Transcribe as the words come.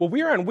Well,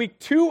 we are on week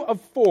 2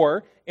 of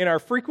 4 in our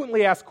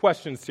Frequently Asked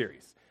Questions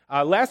series.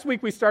 Last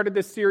week we started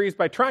this series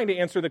by trying to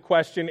answer the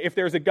question, if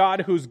there's a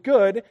God who's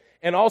good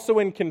and also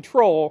in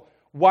control,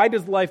 why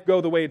does life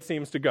go the way it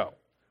seems to go?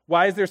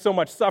 Why is there so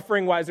much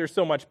suffering? Why is there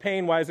so much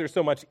pain? Why is there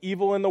so much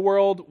evil in the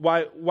world?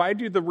 Why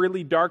do the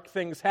really dark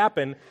things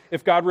happen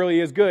if God really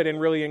is good and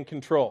really in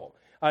control?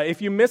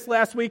 If you missed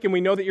last week, and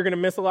we know that you're going to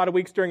miss a lot of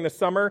weeks during the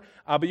summer,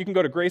 but you can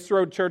go to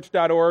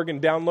graceroadchurch.org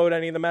and download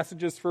any of the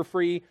messages for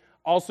free.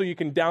 Also, you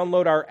can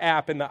download our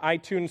app in the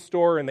iTunes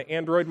Store and the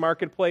Android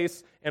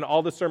Marketplace, and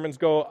all the sermons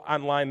go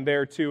online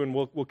there too, and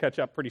we'll catch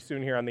up pretty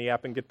soon here on the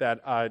app and get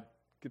that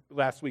get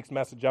last week's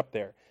message up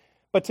there.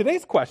 But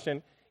today's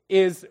question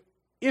is,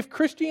 if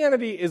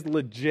Christianity is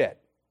legit,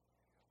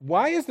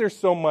 why is there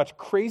so much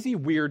crazy,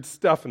 weird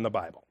stuff in the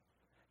Bible?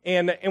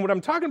 And what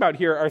I'm talking about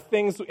here are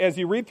things, as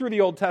you read through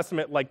the Old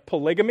Testament, like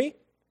polygamy,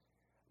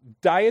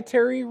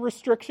 dietary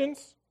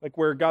restrictions, like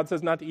where God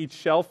says not to eat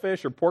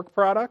shellfish or pork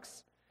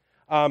products.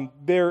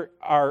 There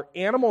are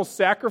animal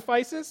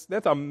sacrifices.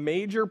 That's a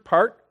major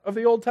part of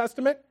the Old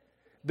Testament.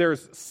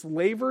 There's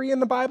slavery in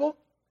the Bible.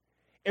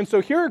 And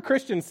so here are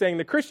Christians saying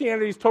that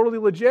Christianity is totally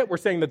legit. We're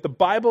saying that the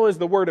Bible is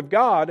the Word of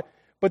God.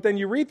 But then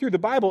you read through the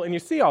Bible and you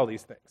see all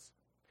these things.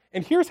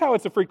 And here's how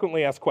it's a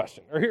frequently asked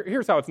question. Or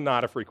here's how it's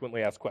not a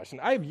frequently asked question.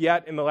 I have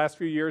yet in the last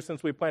few years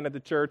since we planted the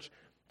church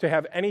to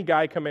have any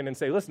guy come in and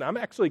say, listen, I'm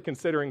actually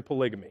considering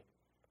polygamy.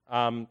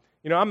 I'm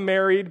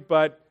married,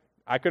 but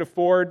I could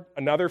afford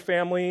another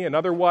family,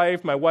 another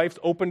wife. My wife's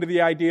open to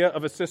the idea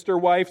of a sister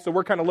wife, so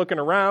we're kind of looking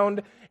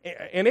around.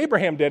 And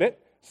Abraham did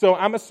it, so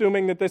I'm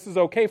assuming that this is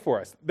okay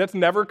for us. That's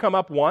never come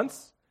up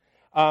once.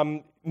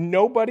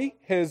 Nobody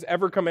has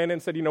ever come in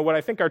and said, you know, what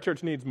I think our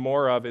church needs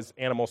more of is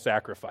animal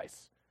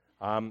sacrifice.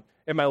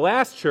 In my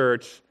last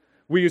church,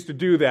 we used to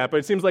do that, but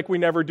it seems like we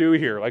never do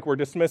here, like we're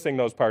dismissing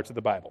those parts of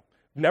the Bible.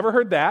 Never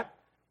heard that.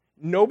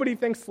 Nobody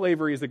thinks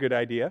slavery is a good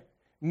idea.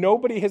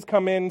 Nobody has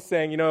come in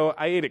saying, you know,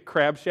 I ate at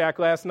Crab Shack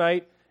last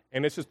night,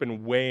 and it's just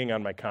been weighing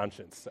on my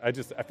conscience. I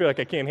feel like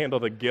I can't handle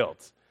the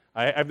guilt.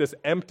 I have this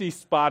empty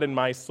spot in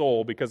my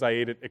soul because I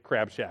ate it at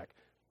Crab Shack.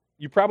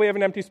 You probably have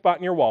an empty spot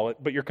in your wallet,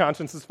 but your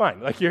conscience is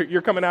fine. Like,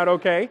 you're coming out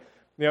okay.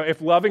 You know,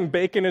 if loving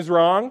bacon is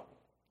wrong,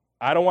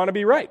 I don't want to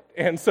be right.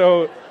 And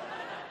so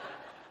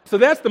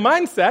that's the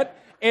mindset.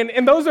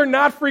 And those are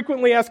not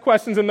frequently asked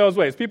questions in those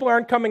ways. People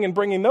aren't coming and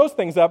bringing those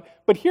things up,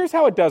 but here's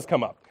how it does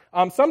come up.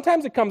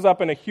 Sometimes it comes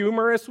up in a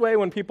humorous way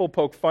when people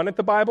poke fun at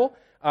the Bible.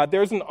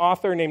 There's an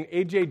author named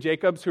A.J.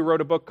 Jacobs who wrote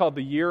a book called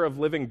The Year of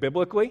Living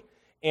Biblically,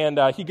 and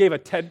he gave a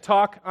TED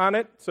Talk on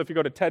it. So if you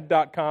go to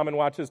TED.com and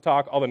watch his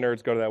talk, all the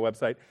nerds go to that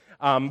website.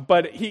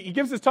 But he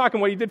gives his talk,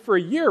 and what he did for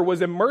a year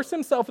was immerse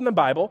himself in the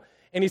Bible,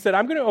 and he said,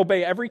 I'm going to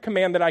obey every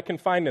command that I can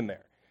find in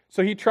there.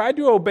 So he tried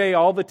to obey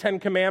all the 10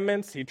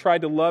 commandments. He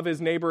tried to love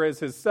his neighbor as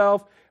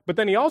himself, but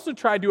then he also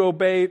tried to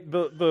obey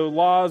the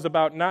laws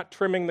about not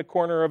trimming the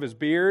corner of his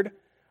beard,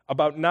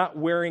 about not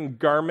wearing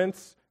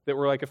garments that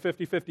were like a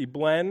 50-50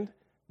 blend,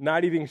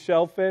 not eating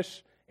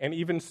shellfish, and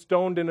even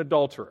stoned an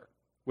adulterer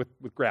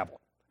with gravel.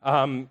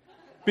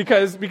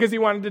 Because he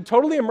wanted to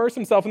totally immerse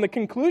himself, and the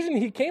conclusion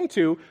he came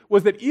to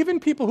was that even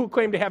people who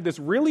claim to have this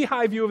really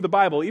high view of the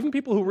Bible, even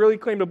people who really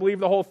claim to believe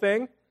the whole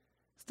thing,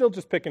 still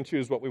just pick and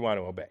choose what we want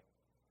to obey.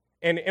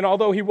 And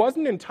although he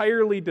wasn't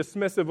entirely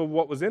dismissive of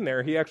what was in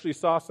there, he actually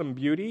saw some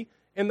beauty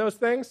in those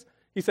things.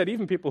 He said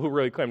even people who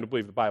really claim to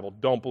believe the Bible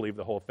don't believe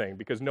the whole thing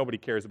because nobody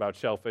cares about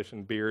shellfish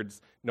and beards.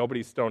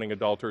 Nobody's stoning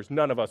adulterers.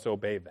 None of us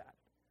obey that.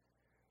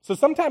 So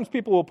sometimes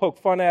people will poke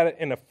fun at it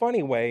in a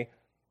funny way,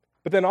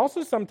 but then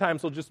also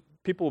sometimes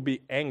people will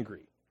be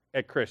angry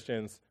at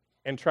Christians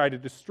and try to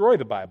destroy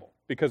the Bible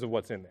because of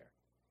what's in there.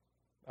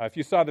 If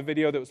you saw the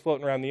video that was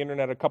floating around the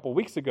internet a couple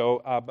weeks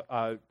ago,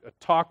 a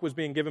talk was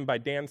being given by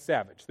Dan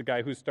Savage, the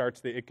guy who starts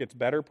the It Gets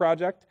Better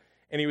project,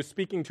 and he was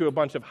speaking to a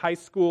bunch of high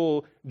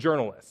school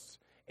journalists.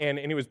 And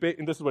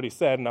this is what he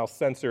said, and I'll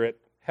censor it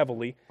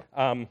heavily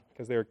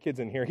because there are kids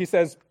in here. He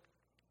says,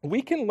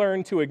 we can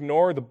learn to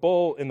ignore the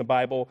bull in the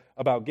Bible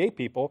about gay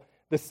people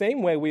the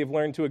same way we have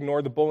learned to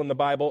ignore the bull in the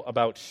Bible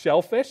about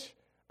shellfish,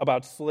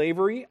 about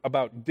slavery,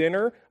 about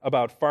dinner,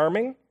 about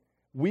farming.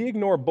 We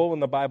ignore bull in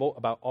the Bible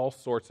about all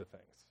sorts of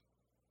things.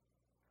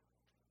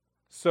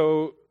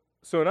 So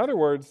in other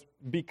words,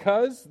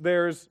 because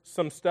there's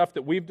some stuff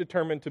that we've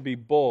determined to be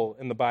bull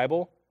in the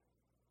Bible,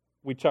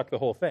 we chuck the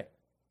whole thing.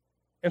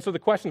 And so the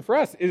question for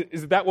us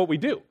is that what we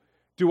do?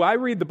 Do I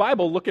read the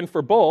Bible looking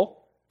for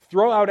bull,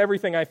 throw out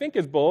everything I think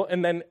is bull,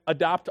 and then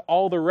adopt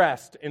all the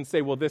rest and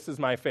say, well, this is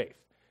my faith?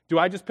 Do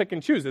I just pick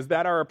and choose? Is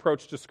that our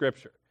approach to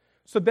Scripture?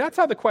 So that's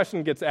how the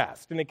question gets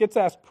asked, and it gets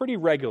asked pretty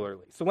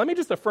regularly. So let me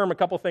just affirm a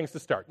couple things to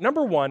start.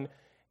 Number one,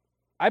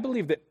 I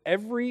believe that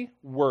every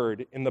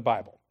word in the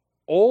Bible,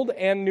 Old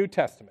and New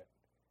Testament,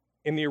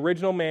 in the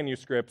original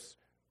manuscripts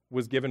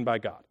was given by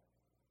God.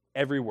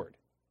 Every word.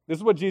 This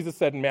is what Jesus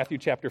said in Matthew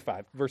chapter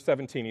 5, verse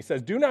 17. He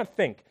says, do not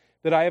think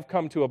that I have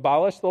come to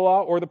abolish the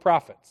law or the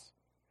prophets.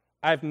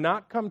 I have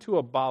not come to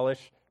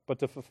abolish, but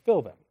to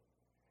fulfill them.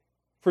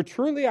 For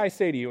truly I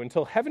say to you,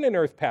 until heaven and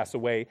earth pass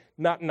away,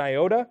 not an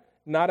iota,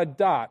 not a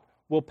dot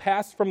will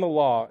pass from the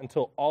law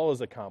until all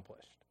is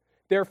accomplished.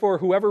 Therefore,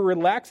 whoever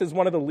relaxes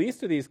one of the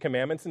least of these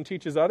commandments and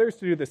teaches others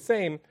to do the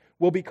same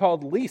will be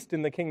called least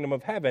in the kingdom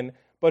of heaven,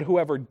 but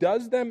whoever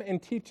does them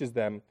and teaches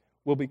them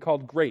will be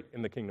called great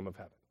in the kingdom of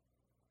heaven.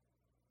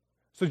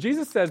 So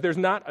Jesus says there's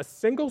not a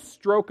single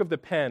stroke of the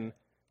pen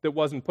that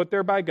wasn't put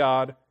there by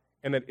God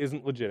and that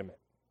isn't legitimate.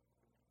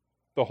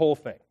 The whole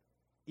thing,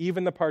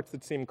 even the parts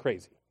that seem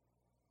crazy.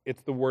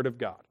 It's the Word of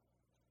God.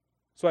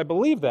 So I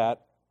believe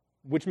that,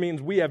 which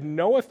means we have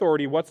no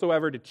authority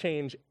whatsoever to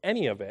change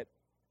any of it,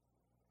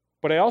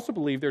 but I also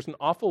believe there's an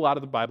awful lot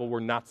of the Bible we're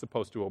not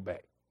supposed to obey.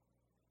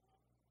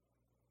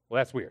 Well,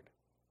 that's weird.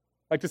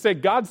 Like to say,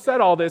 God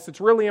said all this,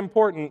 it's really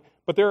important,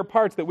 but there are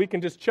parts that we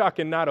can just chuck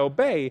and not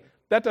obey.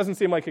 That doesn't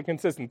seem like a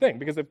consistent thing,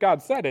 because if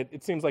God said it,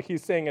 it seems like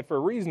he's saying it for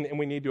a reason, and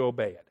we need to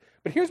obey it.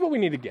 But here's what we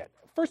need to get.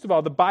 First of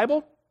all, the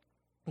Bible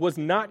was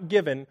not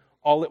given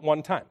all at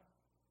one time.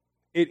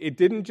 It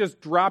didn't just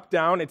drop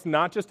down. It's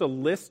not just a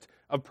list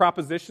of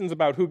propositions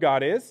about who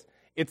God is.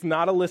 It's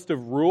not a list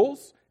of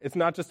rules. It's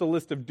not just a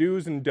list of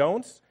do's and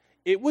don'ts.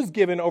 It was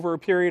given over a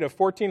period of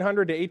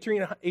 1,400 to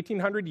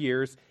 1,800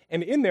 years,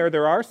 and in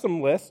there are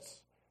some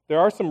lists, there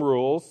are some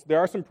rules, there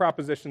are some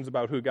propositions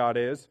about who God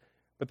is,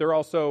 but there are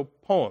also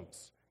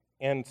poems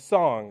and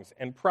songs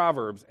and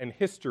proverbs and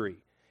history.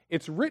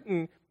 It's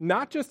written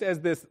not just as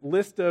this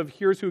list of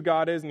here's who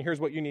God is and here's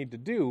what you need to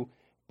do,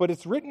 but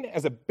it's written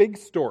as a big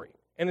story.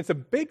 And it's a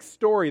big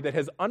story that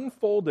has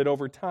unfolded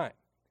over time.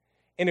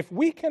 And if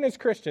we can, as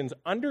Christians,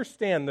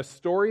 understand the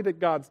story that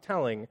God's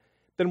telling,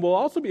 then we'll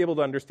also be able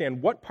to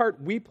understand what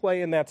part we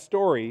play in that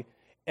story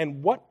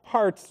and what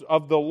parts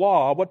of the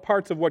law, what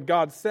parts of what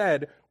God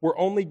said were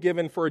only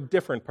given for a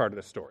different part of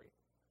the story.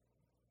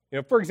 You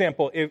know, for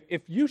example,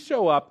 if you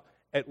show up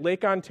at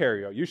Lake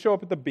Ontario, you show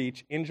up at the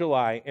beach in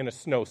July in a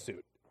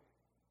snowsuit,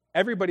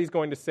 everybody's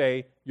going to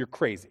say you're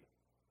crazy.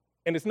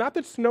 And it's not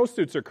that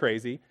snowsuits are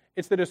crazy,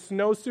 it's that a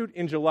snowsuit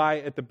in July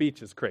at the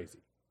beach is crazy.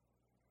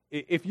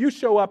 If you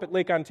show up at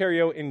Lake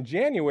Ontario in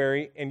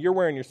January and you're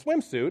wearing your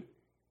swimsuit,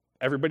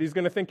 everybody's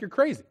going to think you're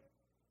crazy.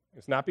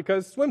 It's not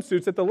because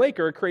swimsuits at the lake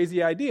are a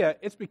crazy idea,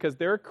 it's because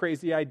they're a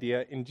crazy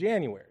idea in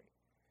January.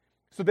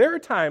 So there are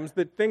times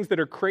that things that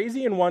are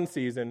crazy in one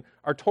season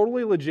are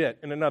totally legit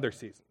in another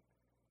season.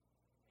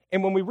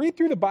 And when we read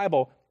through the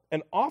Bible,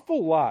 an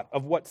awful lot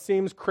of what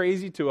seems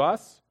crazy to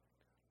us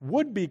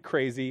would be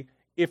crazy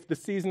if the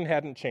season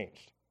hadn't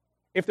changed,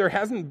 if there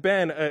hasn't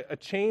been a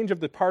change of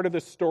the part of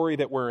the story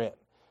that we're in.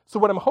 So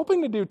what I'm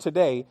hoping to do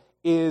today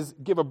is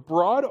give a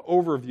broad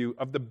overview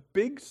of the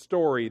big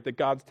story that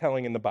God's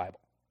telling in the Bible.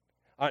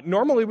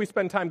 Normally we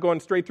spend time going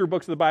straight through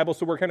books of the Bible,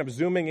 so we're kind of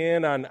zooming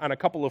in on a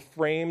couple of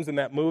frames in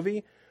that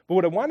movie. But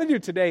what I want to do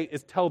today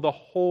is tell the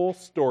whole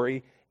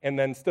story and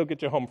then still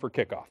get you home for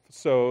kickoff.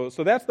 So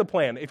that's the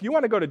plan. If you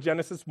want to go to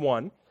Genesis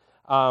 1,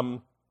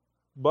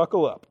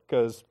 buckle up,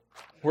 because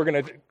we're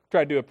going to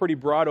try to do a pretty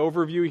broad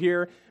overview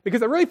here,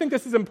 because I really think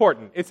this is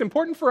important. It's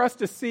important for us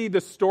to see the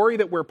story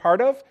that we're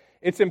part of.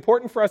 It's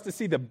important for us to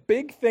see the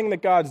big thing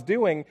that God's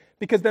doing,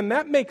 because then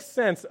that makes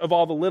sense of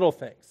all the little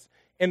things.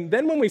 And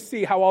then when we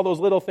see how all those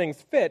little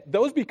things fit,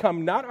 those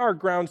become not our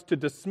grounds to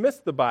dismiss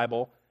the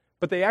Bible,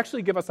 but they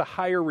actually give us a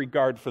higher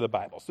regard for the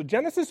Bible. So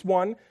Genesis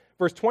 1,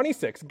 verse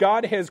 26,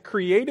 God has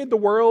created the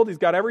world. He's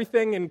got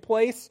everything in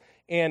place,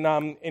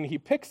 and he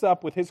picks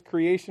up with his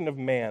creation of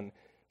man.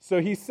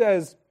 So he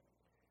says,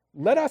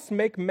 let us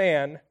make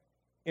man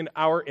in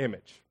our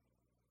image.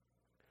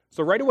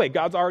 So right away,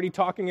 God's already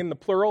talking in the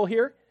plural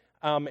here.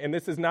 And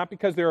this is not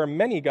because there are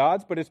many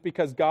gods, but it's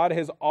because God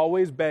has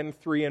always been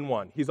three in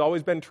one. He's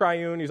always been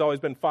triune. He's always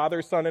been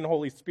Father, Son, and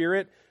Holy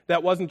Spirit.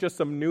 That wasn't just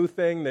some new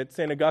thing that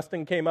St.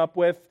 Augustine came up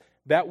with.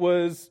 That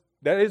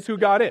is who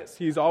God is.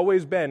 He's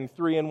always been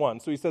three in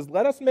one. So he says,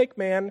 let us make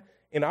man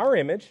in our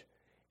image,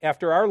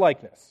 after our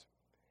likeness,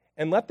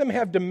 and let them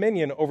have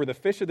dominion over the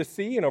fish of the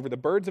sea, and over the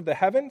birds of the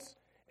heavens,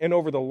 and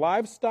over the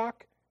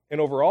livestock, and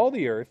over all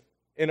the earth,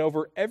 and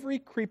over every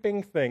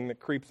creeping thing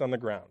that creeps on the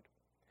ground.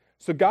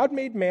 So God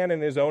made man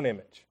in his own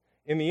image.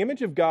 In the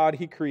image of God,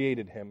 he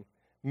created him.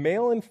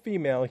 Male and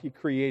female, he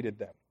created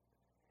them.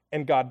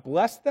 And God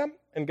blessed them,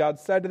 and God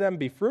said to them,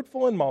 be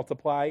fruitful and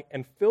multiply,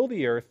 and fill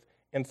the earth,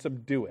 and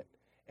subdue it,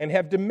 and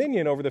have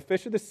dominion over the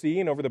fish of the sea,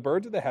 and over the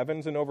birds of the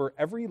heavens, and over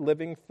every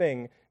living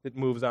thing that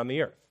moves on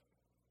the earth.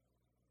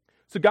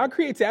 So God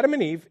creates Adam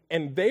and Eve,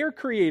 and they are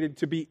created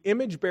to be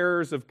image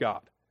bearers of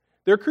God.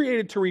 They're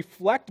created to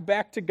reflect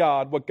back to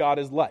God what God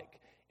is like.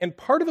 And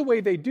part of the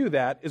way they do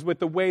that is with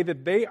the way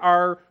that they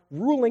are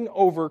ruling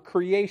over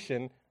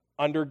creation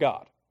under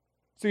God.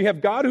 So you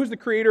have God, who's the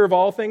creator of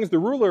all things, the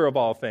ruler of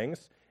all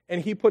things,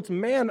 and he puts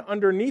man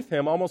underneath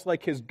him, almost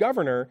like his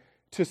governor,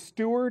 to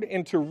steward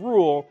and to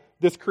rule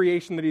this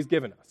creation that he's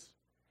given us.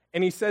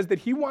 And he says that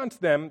he wants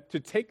them to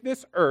take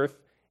this earth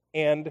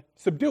and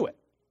subdue it.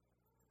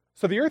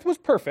 So the earth was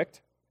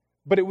perfect,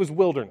 but it was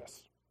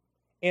wilderness.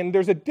 And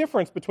there's a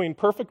difference between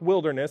perfect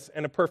wilderness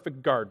and a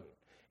perfect garden.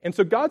 And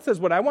so God says,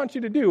 what I want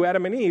you to do,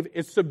 Adam and Eve,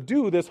 is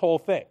subdue this whole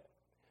thing.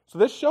 So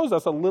this shows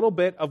us a little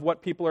bit of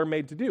what people are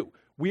made to do.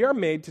 We are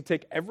made to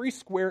take every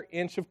square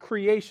inch of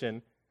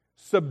creation,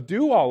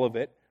 subdue all of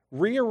it,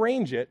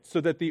 rearrange it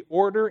so that the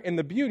order and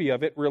the beauty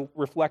of it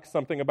reflects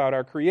something about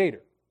our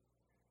Creator.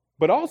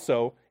 But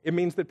also, it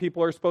means that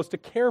people are supposed to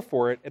care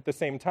for it at the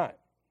same time.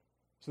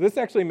 So this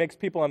actually makes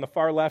people on the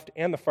far left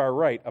and the far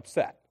right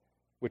upset,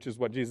 which is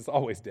what Jesus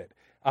always did.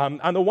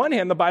 On the one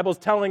hand, the Bible's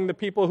telling the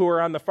people who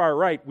are on the far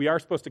right, we are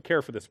supposed to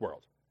care for this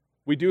world.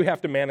 We do have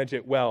to manage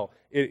it well.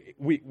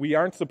 We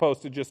aren't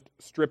supposed to just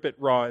strip it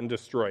raw and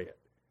destroy it.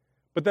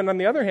 But then on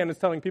the other hand, it's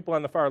telling people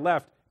on the far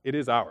left, it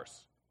is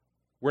ours.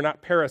 We're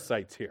not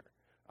parasites here.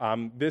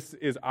 This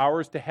is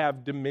ours to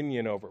have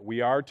dominion over.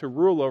 We are to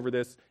rule over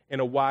this in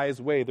a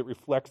wise way that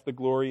reflects the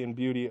glory and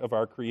beauty of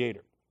our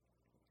Creator.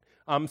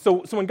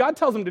 So when God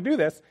tells him to do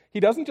this, he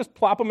doesn't just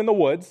plop them in the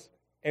woods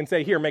and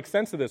say, here, make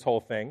sense of this whole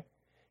thing.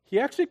 He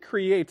actually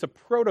creates a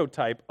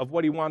prototype of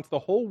what he wants the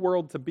whole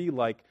world to be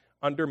like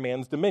under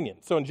man's dominion.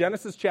 So in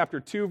Genesis chapter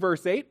 2,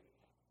 verse 8,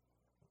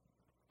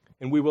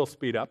 and we will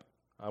speed up.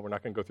 We're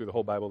not going to go through the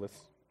whole Bible this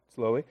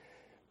slowly.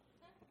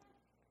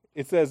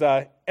 It says,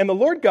 and the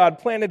Lord God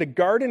planted a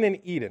garden in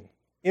Eden,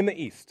 in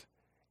the east,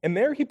 and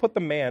there he put the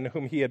man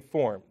whom he had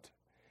formed.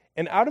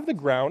 And out of the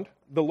ground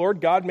the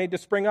Lord God made to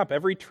spring up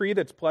every tree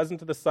that's pleasant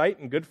to the sight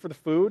and good for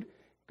food,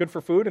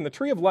 and the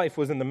tree of life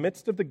was in the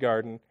midst of the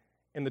garden,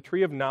 and the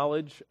tree of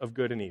knowledge of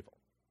good and evil.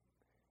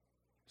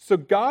 So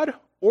God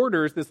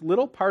orders this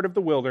little part of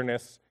the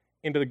wilderness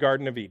into the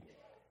Garden of Eden.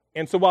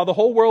 And so while the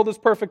whole world is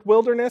perfect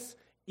wilderness,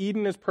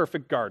 Eden is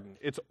perfect garden.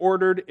 It's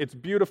ordered, it's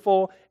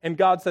beautiful, and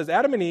God says,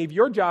 Adam and Eve,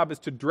 your job is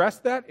to dress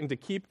that and to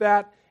keep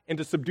that and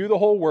to subdue the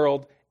whole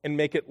world and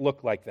make it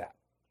look like that.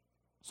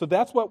 So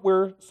that's what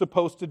we're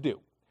supposed to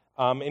do.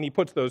 And he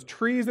puts those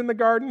trees in the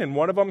garden, and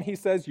one of them he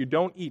says, you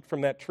don't eat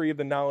from that tree of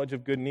the knowledge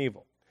of good and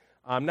evil.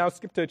 Now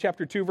skip to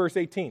chapter 2, verse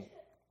 18.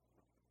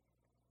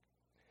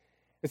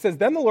 It says,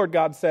 then the Lord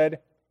God said,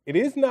 it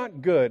is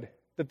not good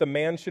that the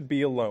man should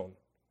be alone.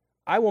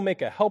 I will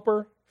make a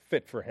helper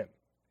fit for him.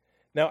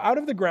 Now out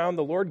of the ground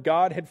the Lord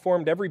God had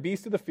formed every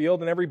beast of the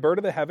field and every bird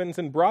of the heavens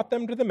and brought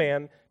them to the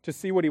man to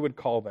see what he would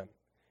call them.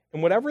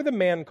 And whatever the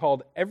man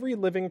called every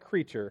living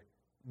creature,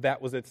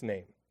 that was its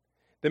name.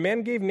 The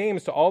man gave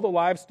names to all the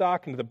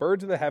livestock and to the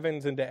birds of the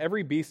heavens and to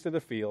every beast of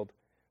the field.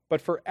 But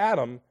for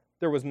Adam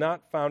there was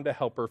not found a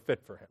helper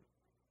fit for him.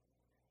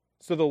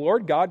 So the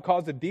Lord God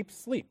caused a deep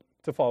sleep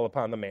to fall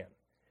upon the man.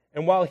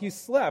 And while he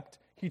slept,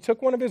 he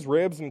took one of his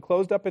ribs and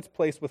closed up its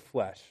place with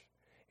flesh.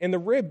 And the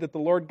rib that the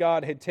Lord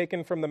God had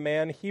taken from the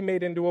man, he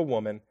made into a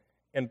woman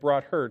and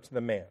brought her to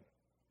the man.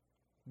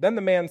 Then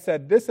the man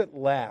said, this at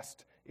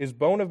last is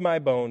bone of my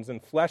bones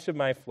and flesh of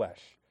my flesh.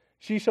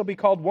 She shall be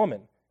called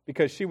woman,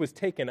 because she was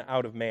taken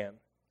out of man.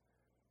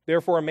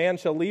 Therefore a man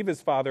shall leave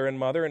his father and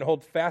mother and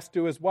hold fast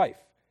to his wife,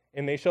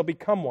 and they shall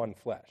become one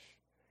flesh.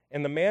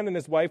 And the man and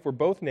his wife were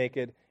both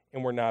naked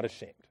and were not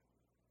ashamed.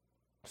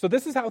 So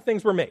this is how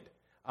things were made.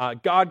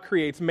 God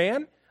creates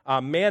man.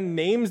 Man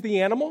names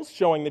the animals,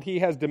 showing that he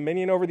has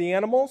dominion over the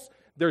animals.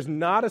 There's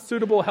not a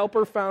suitable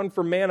helper found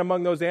for man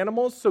among those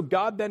animals, so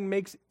God then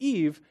makes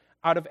Eve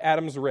out of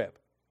Adam's rib.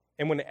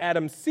 And when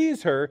Adam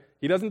sees her,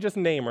 he doesn't just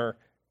name her,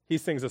 he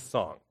sings a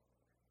song.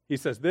 He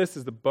says, this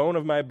is the bone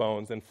of my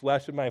bones and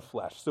flesh of my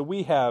flesh. So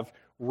we have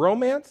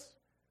romance,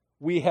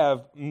 we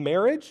have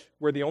marriage,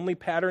 where the only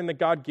pattern that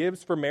God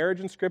gives for marriage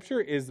in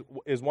Scripture is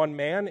one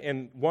man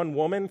and one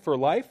woman for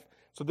life.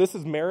 So this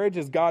is marriage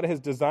as God has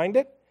designed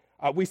it.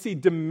 We see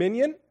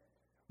dominion.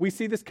 We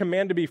see this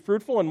command to be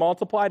fruitful and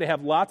multiply, to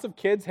have lots of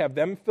kids, have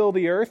them fill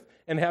the earth,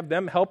 and have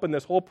them help in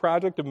this whole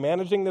project of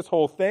managing this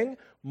whole thing.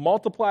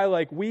 Multiply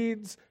like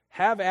weeds,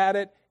 have at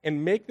it,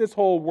 and make this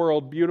whole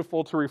world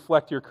beautiful to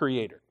reflect your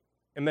Creator.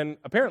 And then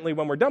apparently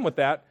when we're done with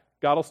that,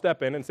 God will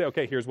step in and say,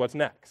 okay, here's what's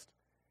next.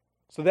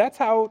 So that's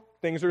how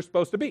things are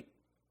supposed to be.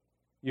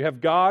 You have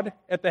God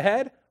at the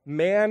head,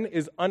 man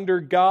is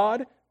under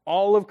God,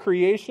 all of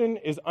creation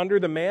is under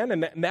the man,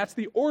 and that's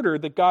the order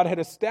that God had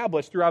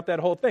established throughout that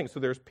whole thing. So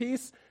there's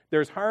peace,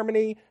 there's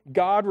harmony.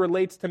 God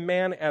relates to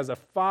man as a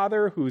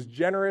father who's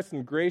generous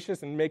and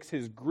gracious and makes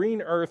his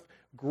green earth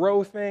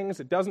grow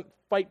things. It doesn't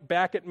fight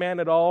back at man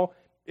at all.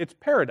 It's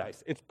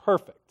paradise. It's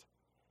perfect.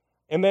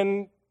 And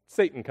then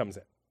Satan comes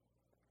in.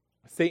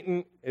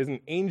 Satan is an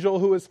angel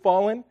who has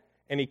fallen,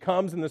 and he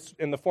comes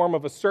in the form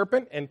of a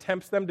serpent and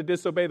tempts them to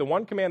disobey the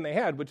one command they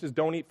had, which is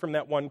don't eat from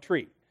that one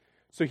tree.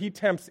 So he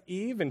tempts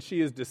Eve, and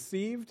she is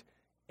deceived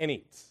and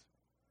eats.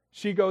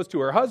 She goes to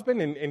her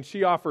husband, and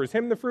she offers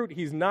him the fruit.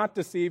 He's not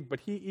deceived,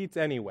 but he eats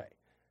anyway.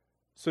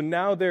 So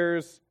now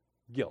there's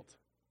guilt.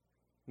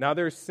 Now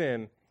there's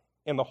sin,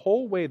 and the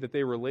whole way that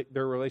their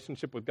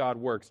relationship with God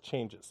works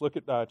changes. Look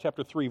at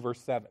chapter 3, verse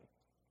 7.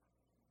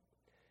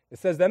 It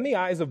says, then the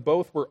eyes of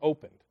both were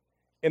opened,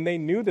 and they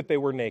knew that they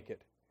were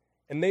naked.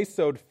 And they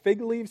sewed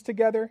fig leaves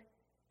together,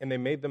 and they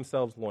made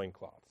themselves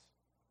loincloths.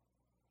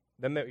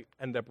 Then they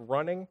end up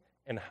running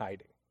and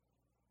hiding.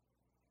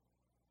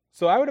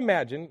 So I would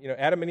imagine,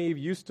 Adam and Eve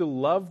used to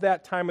love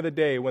that time of the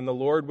day when the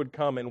Lord would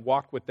come and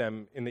walk with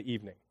them in the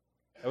evening.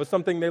 That was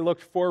something they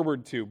looked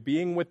forward to,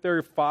 being with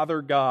their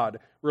Father God,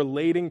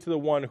 relating to the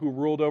one who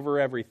ruled over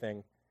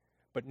everything.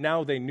 But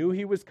now they knew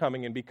he was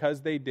coming, and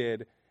because they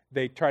did,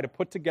 they try to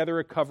put together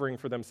a covering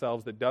for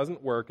themselves that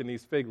doesn't work in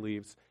these fig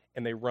leaves,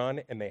 and they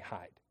run and they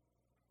hide.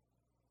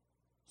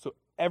 So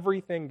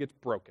everything gets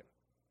broken.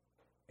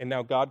 And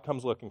now God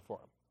comes looking for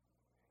them.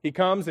 He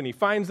comes and he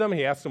finds them,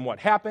 he asks them what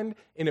happened,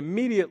 and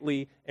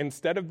immediately,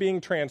 instead of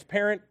being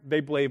transparent, they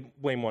blame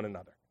one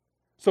another.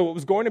 So it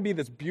was going to be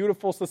this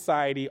beautiful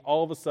society,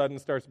 all of a sudden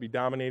starts to be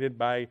dominated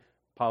by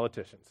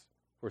politicians.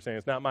 We're saying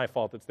it's not my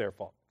fault, it's their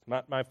fault. It's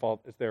not my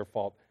fault, it's their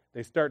fault.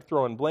 They start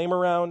throwing blame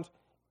around.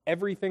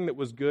 Everything that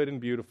was good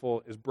and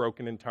beautiful is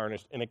broken and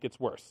tarnished, and it gets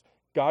worse.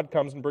 God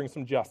comes and brings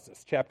some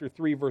justice. Chapter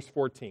 3, verse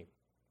 14.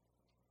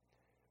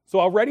 So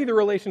already the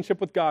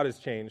relationship with God has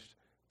changed,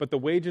 but the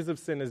wages of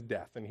sin is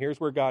death. And here's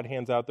where God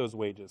hands out those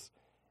wages.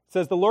 It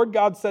says, the Lord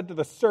God said to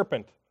the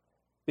serpent,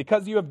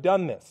 because you have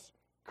done this,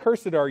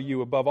 cursed are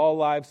you above all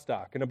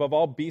livestock and above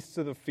all beasts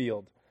of the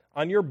field.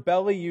 On your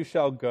belly you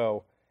shall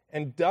go,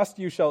 and dust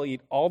you shall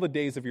eat all the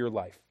days of your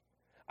life.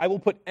 I will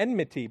put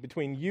enmity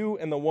between you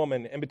and the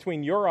woman, and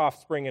between your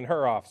offspring and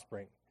her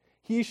offspring.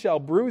 He shall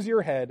bruise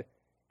your head,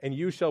 and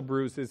you shall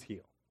bruise his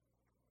heel.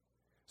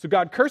 So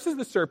God curses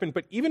the serpent,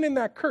 but even in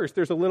that curse,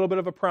 there's a little bit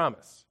of a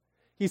promise.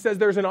 He says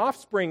there's an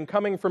offspring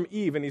coming from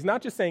Eve, and he's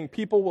not just saying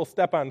people will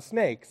step on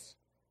snakes.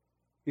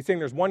 He's saying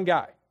there's one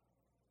guy.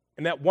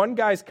 And that one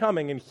guy's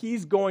coming, and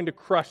he's going to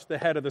crush the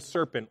head of the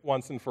serpent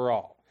once and for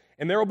all.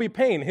 And there will be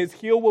pain. His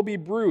heel will be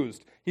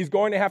bruised. He's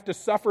going to have to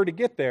suffer to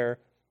get there.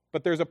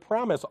 But there's a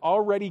promise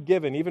already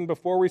given, even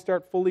before we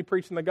start fully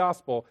preaching the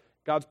gospel.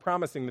 God's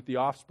promising that the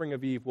offspring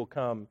of Eve will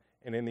come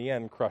and in the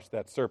end crush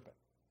that serpent.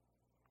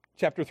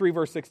 Chapter 3,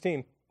 verse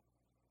 16.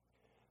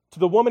 To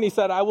the woman he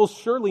said, I will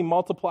surely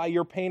multiply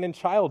your pain in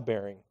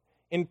childbearing.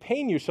 In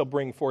pain you shall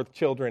bring forth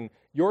children.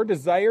 Your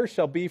desire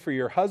shall be for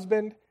your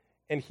husband,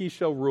 and he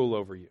shall rule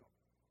over you.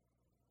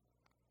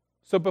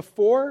 So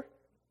before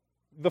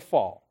the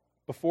fall,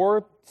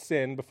 before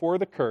sin, before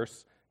the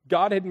curse,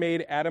 God had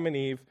made Adam and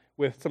Eve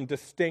with some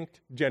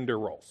distinct gender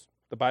roles.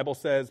 The Bible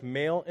says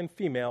male and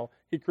female,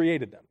 he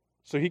created them.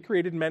 So he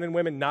created men and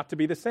women not to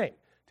be the same,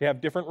 to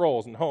have different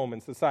roles in home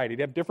and society,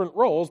 to have different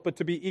roles, but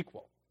to be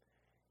equal.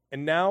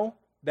 And now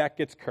that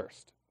gets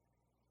cursed.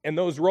 And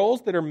those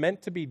roles that are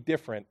meant to be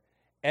different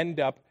end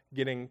up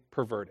getting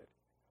perverted.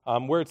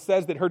 Where it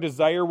says that her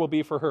desire will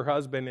be for her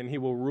husband and he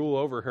will rule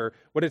over her,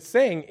 what it's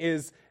saying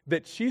is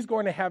that she's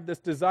going to have this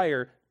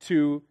desire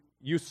to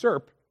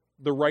usurp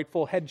the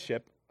rightful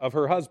headship of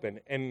her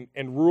husband and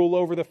rule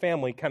over the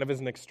family kind of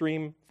as an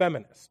extreme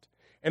feminist.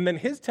 And then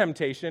his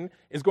temptation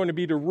is going to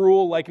be to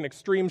rule like an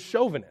extreme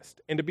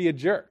chauvinist and to be a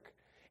jerk.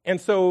 And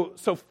so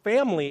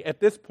family at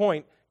this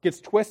point gets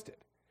twisted.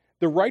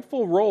 The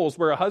rightful roles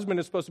where a husband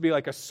is supposed to be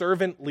like a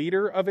servant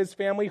leader of his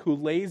family who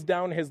lays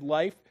down his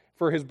life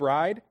for his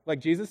bride, like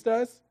Jesus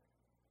does,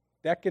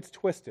 that gets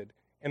twisted.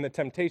 And the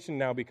temptation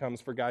now becomes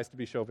for guys to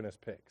be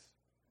chauvinist pigs.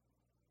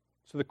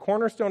 So the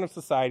cornerstone of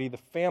society, the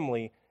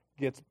family,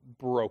 gets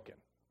broken.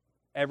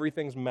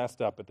 Everything's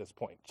messed up at this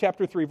point.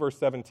 Chapter 3, verse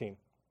 17.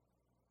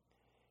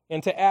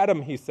 And to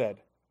Adam he said,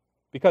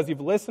 because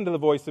you've listened to the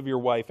voice of your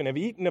wife and have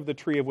eaten of the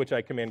tree of which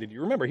I commanded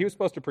you. Remember, he was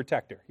supposed to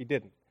protect her. He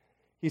didn't.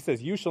 He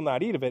says, you shall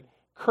not eat of it.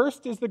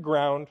 Cursed is the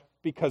ground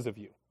because of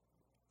you.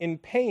 In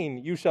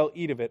pain you shall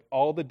eat of it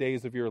all the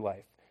days of your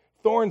life.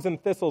 Thorns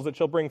and thistles it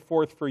shall bring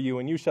forth for you,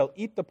 and you shall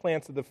eat the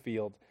plants of the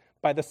field.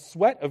 By the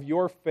sweat of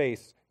your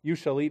face you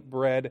shall eat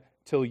bread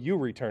till you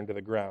return to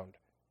the ground.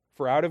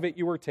 For out of it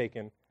you were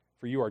taken,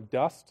 for you are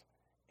dust,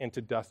 and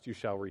to dust you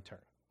shall return.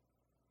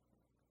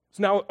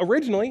 So now,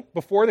 originally,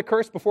 before the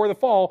curse, before the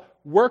fall,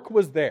 work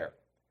was there.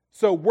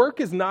 So work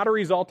is not a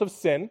result of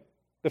sin.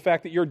 The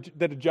fact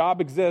that a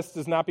job exists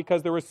is not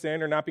because there was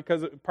sin or not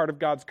because of part of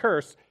God's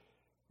curse,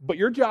 but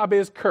your job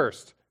is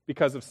cursed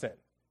because of sin.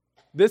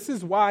 This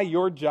is why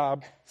your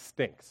job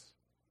stinks,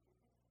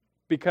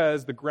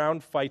 because the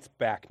ground fights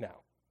back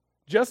now.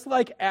 Just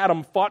like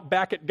Adam fought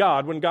back at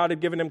God when God had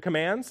given him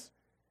commands,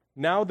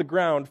 now the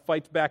ground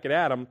fights back at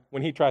Adam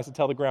when he tries to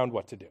tell the ground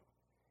what to do.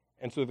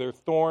 And so there are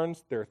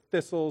thorns, there are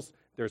thistles,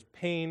 there's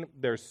pain,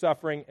 there's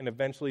suffering, and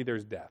eventually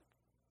there's death.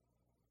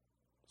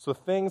 So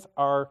things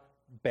are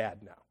bad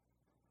now.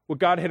 What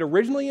God had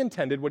originally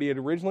intended, what he had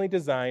originally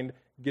designed,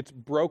 gets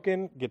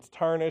broken, gets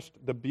tarnished,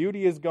 the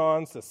beauty is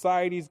gone,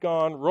 society's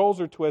gone,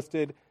 roles are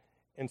twisted,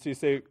 and so you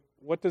say,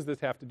 what does this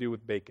have to do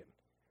with bacon?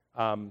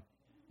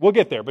 We'll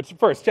get there, but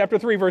first, chapter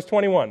 3, verse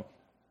 21.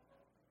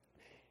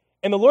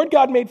 And the Lord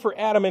God made for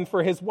Adam and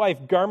for his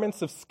wife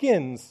garments of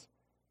skins,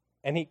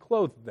 and he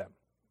clothed them.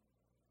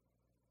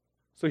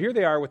 So here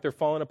they are with their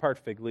fallen apart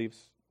fig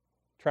leaves,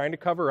 trying to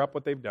cover up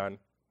what they've done,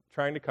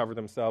 trying to cover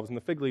themselves, and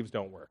the fig leaves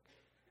don't work.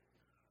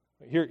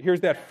 Here's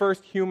that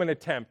first human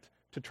attempt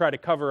to try to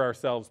cover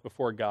ourselves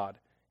before God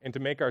and to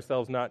make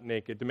ourselves not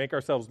naked, to make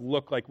ourselves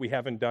look like we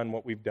haven't done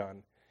what we've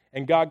done.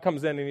 And God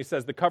comes in and he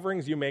says, the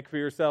coverings you make for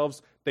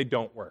yourselves, they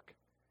don't work.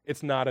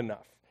 It's not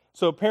enough.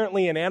 So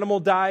apparently an animal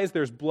dies,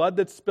 there's blood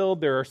that's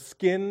spilled, there are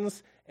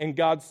skins, and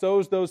God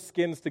sews those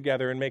skins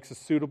together and makes a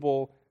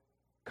suitable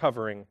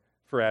covering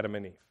for Adam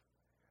and Eve.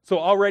 So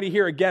already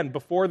here, again,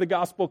 before the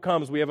gospel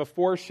comes, we have a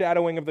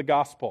foreshadowing of the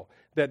gospel,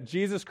 that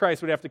Jesus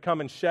Christ would have to come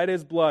and shed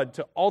his blood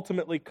to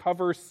ultimately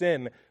cover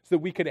sin so that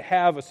we could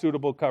have a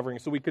suitable covering,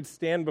 so we could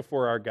stand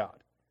before our God.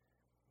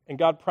 And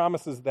God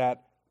promises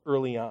that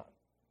early on.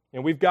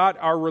 And we've got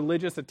our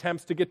religious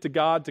attempts to get to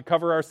God, to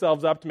cover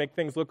ourselves up, to make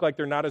things look like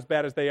they're not as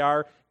bad as they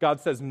are.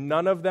 God says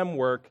none of them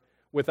work.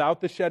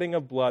 Without the shedding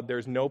of blood,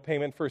 there's no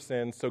payment for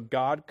sin. So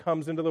God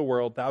comes into the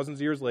world thousands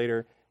of years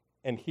later,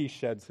 and he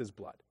sheds his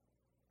blood.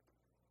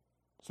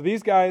 So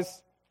these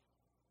guys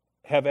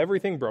have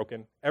everything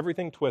broken,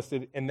 everything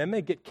twisted, and then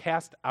they get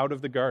cast out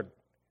of the garden.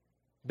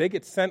 They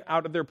get sent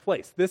out of their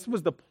place. This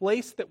was the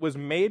place that was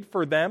made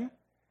for them,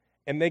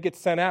 and they get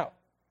sent out.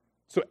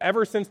 So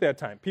ever since that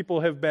time,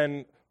 people have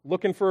been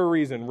looking for a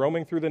reason,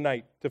 roaming through the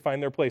night to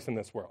find their place in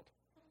this world.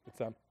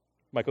 It's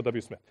Michael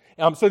W. Smith.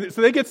 So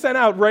they get sent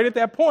out right at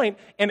that point,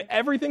 and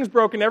everything's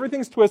broken,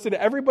 everything's twisted,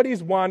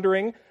 everybody's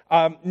wandering.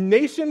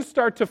 Nations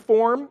start to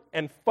form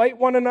and fight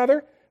one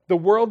another. The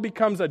world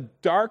becomes a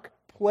dark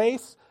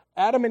place.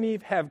 Adam and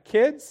Eve have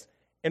kids,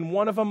 and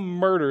one of them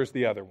murders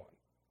the other one.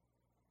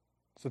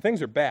 So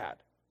things are bad.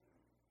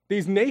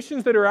 These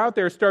nations that are out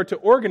there start to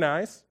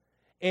organize,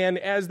 and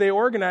as they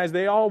organize,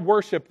 they all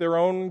worship their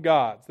own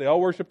gods. They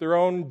all worship their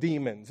own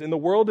demons. And the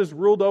world is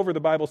ruled over, the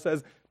Bible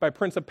says, by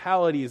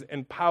principalities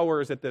and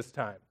powers at this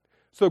time.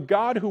 So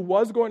God, who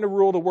was going to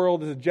rule the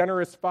world as a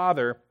generous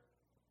father,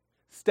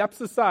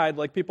 steps aside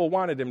like people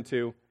wanted him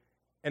to,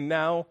 and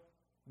now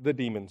the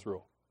demons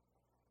rule.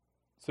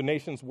 So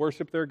nations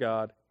worship their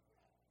God,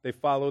 they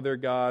follow their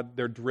God,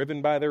 they're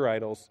driven by their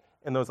idols,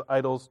 and those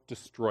idols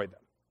destroy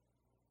them.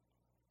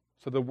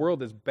 So the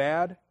world is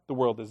bad, the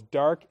world is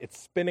dark, it's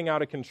spinning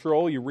out of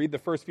control. You read the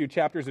first few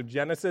chapters of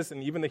Genesis,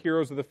 and even the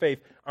heroes of the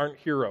faith aren't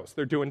heroes.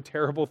 They're doing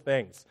terrible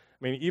things.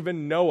 I mean,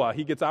 even Noah,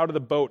 he gets out of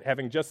the boat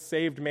having just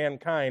saved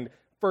mankind.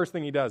 First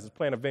thing he does is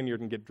plant a vineyard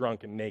and get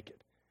drunk and naked.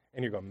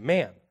 And you go,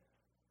 man,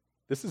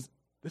 this is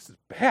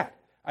bad.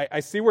 I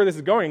see where this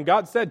is going. And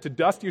God said, to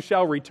dust you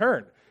shall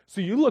return. So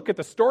you look at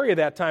the story of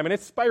that time, and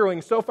it's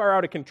spiraling so far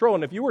out of control.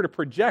 And if you were to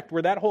project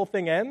where that whole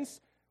thing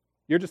ends,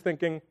 you're just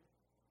thinking,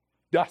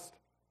 dust.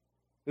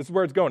 This is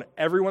where it's going.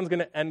 Everyone's going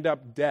to end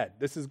up dead.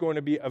 This is going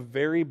to be a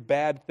very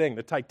bad thing.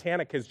 The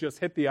Titanic has just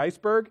hit the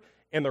iceberg,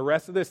 and the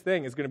rest of this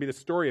thing is going to be the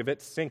story of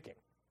it sinking.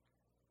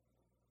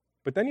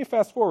 But then you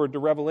fast forward to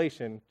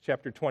Revelation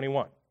chapter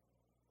 21.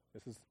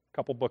 This is a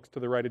couple books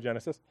to the right of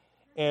Genesis.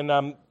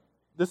 And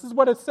this is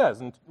what it says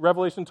in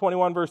Revelation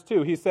 21, verse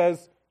 2. He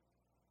says,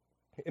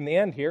 in the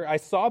end here, I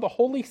saw the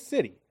holy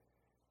city,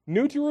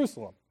 New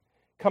Jerusalem,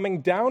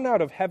 coming down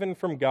out of heaven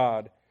from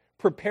God,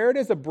 prepared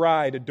as a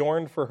bride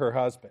adorned for her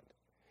husband.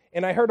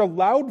 And I heard a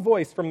loud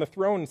voice from the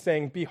throne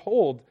saying,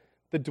 behold,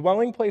 the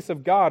dwelling place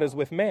of God is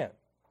with man.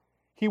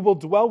 He will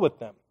dwell with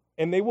them,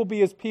 and they will be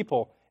his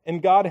people,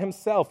 and God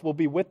himself will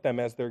be with them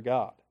as their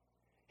God.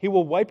 He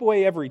will wipe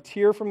away every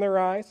tear from their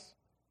eyes,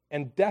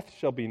 and death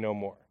shall be no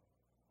more.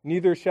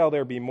 Neither shall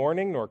there be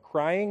mourning, nor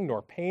crying,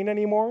 nor pain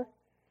anymore,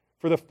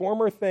 for the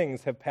former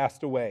things have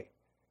passed away.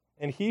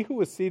 And he who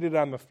was seated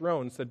on the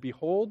throne said,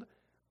 behold,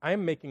 I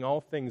am making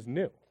all things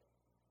new.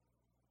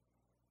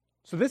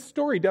 So this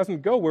story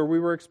doesn't go where we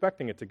were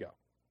expecting it to go.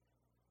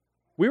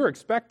 We were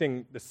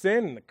expecting the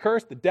sin, and the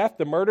curse, the death,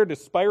 the murder to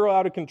spiral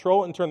out of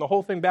control and turn the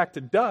whole thing back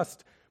to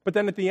dust. But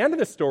then at the end of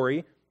the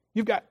story,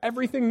 you've got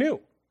everything new.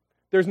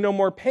 There's no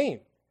more pain.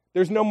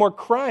 There's no more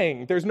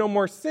crying. There's no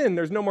more sin.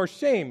 There's no more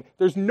shame.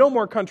 There's no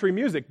more country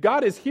music.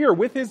 God is here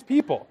with his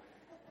people.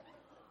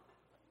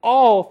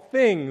 All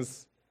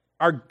things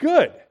are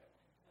good.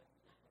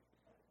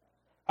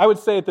 I would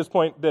say at this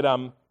point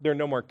that there are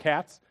no more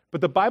cats, but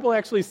the Bible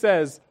actually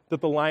says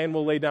that the lion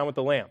will lay down with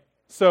the lamb.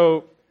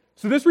 So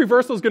this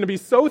reversal is going to be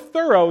so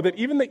thorough that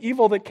even the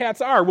evil that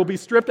cats are will be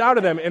stripped out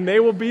of them, and they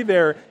will be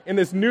there in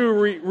this new,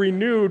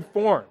 renewed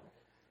form.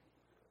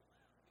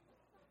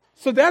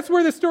 So that's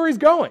where the story's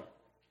going.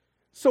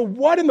 So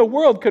what in the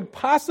world could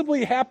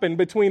possibly happen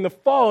between the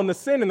fall and the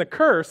sin and the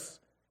curse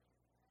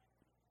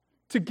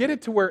to get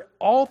it to where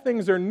all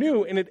things are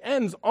new, and it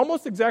ends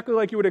almost exactly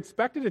like you would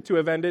expect it to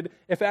have ended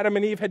if Adam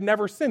and Eve had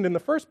never sinned in the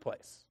first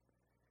place?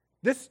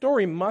 This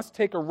story must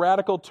take a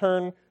radical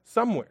turn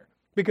somewhere,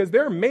 because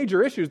there are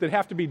major issues that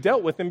have to be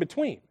dealt with in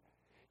between.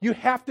 You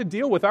have to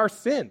deal with our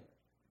sin.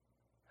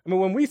 I mean,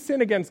 when we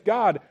sin against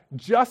God,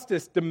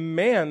 justice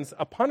demands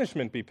a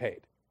punishment be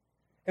paid.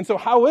 And so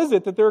how is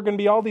it that there are going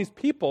to be all these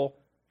people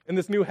in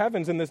this new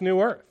heavens and this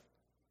new earth?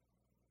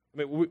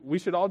 I mean, we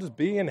should all just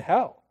be in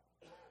hell.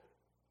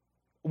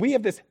 We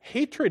have this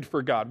hatred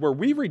for God where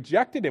we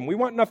rejected him. We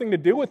want nothing to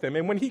do with him.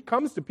 And when he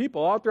comes to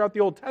people all throughout the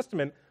Old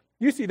Testament,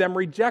 you see them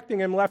rejecting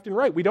him left and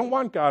right. We don't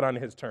want God on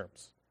his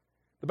terms.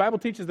 The Bible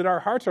teaches that our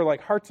hearts are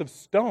like hearts of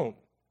stone.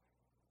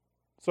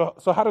 So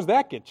how does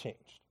that get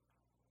changed?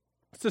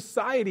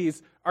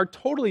 Societies are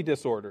totally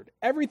disordered.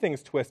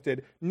 Everything's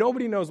twisted.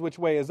 Nobody knows which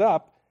way is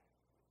up.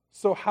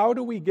 So how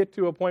do we get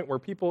to a point where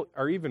people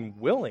are even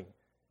willing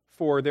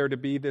for there to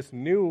be this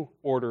new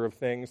order of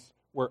things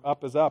where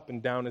up is up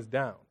and down is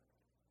down.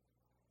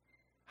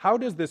 How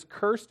does this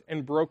cursed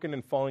and broken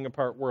and falling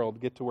apart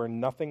world get to where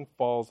nothing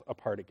falls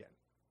apart again?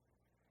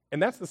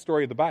 And that's the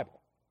story of the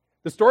Bible.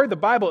 The story of the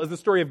Bible is the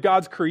story of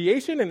God's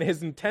creation and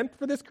his intent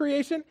for this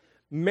creation.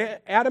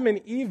 Adam and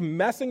Eve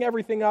messing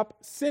everything up,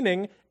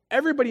 sinning,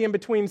 everybody in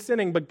between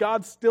sinning, but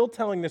God's still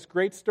telling this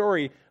great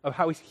story of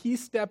how he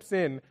steps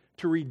in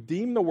to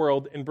redeem the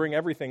world and bring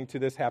everything to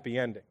this happy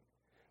ending.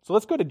 So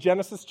let's go to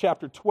Genesis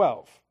chapter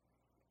 12.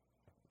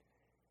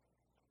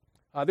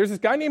 There's this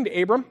guy named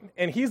Abram,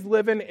 and he's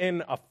living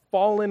in a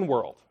fallen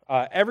world.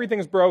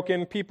 Everything's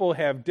broken. People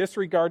have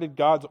disregarded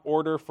God's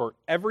order for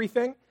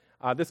everything.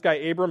 This guy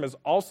Abram is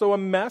also a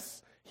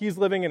mess. He's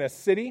living in a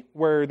city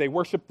where they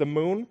worship the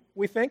moon,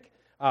 we think.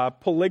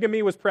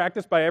 Polygamy was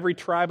practiced by every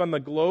tribe on the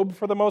globe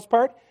for the most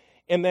part.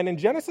 And then in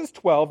Genesis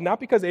 12, not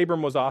because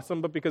Abram was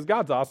awesome, but because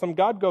God's awesome,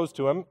 God goes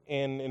to him.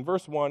 And in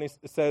verse 1, it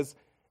says,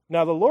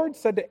 "Now the Lord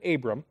said to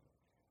Abram,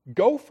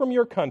 'Go from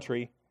your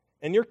country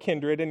and your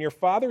kindred and your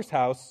father's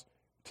house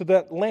to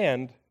that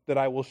land that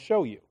I will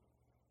show you.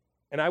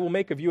 And I will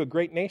make of you a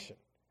great nation.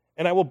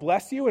 And I will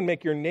bless you and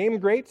make your name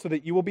great so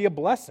that you will be a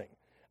blessing.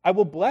 I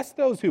will bless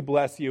those who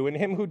bless you, and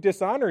him who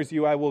dishonors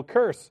you I will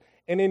curse.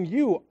 And in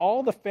you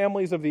all the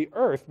families of the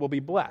earth will be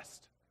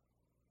blessed.'"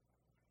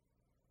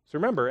 So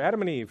remember,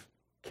 Adam and Eve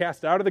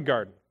cast out of the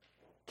garden,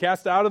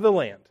 cast out of the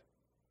land.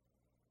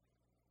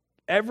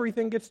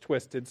 Everything gets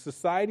twisted,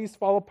 societies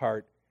fall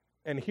apart,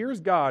 and here's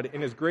God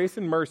in his grace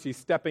and mercy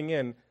stepping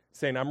in,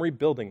 saying, "I'm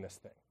rebuilding this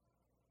thing."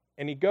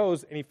 And he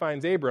goes and he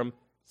finds Abram,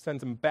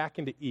 sends him back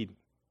into Eden.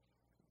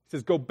 He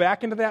says, "Go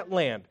back into that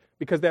land,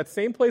 because that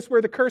same place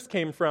where the curse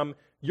came from,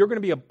 you're going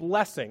to be a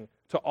blessing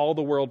to all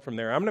the world from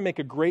there. I'm going to make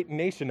a great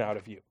nation out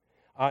of you."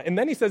 And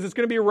then he says it's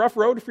going to be a rough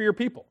road for your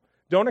people.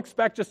 Don't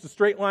expect just a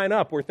straight line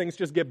up where things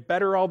just get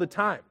better all the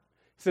time.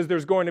 He says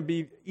there's going to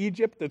be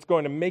Egypt that's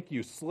going to make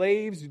you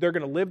slaves. They're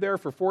going to live there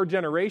for 4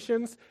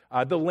 generations.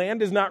 The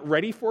land is not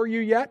ready for you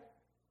yet.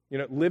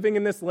 Living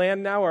in this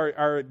land now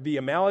are the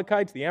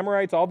Amalekites, the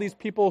Amorites, all these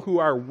people who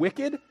are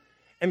wicked.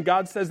 And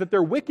God says that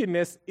their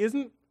wickedness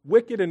isn't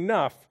wicked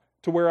enough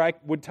to where I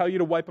would tell you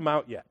to wipe them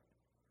out yet.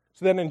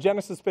 So then in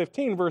Genesis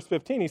 15, verse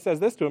 15, he says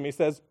this to him. He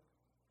says,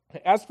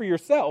 "As for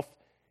yourself,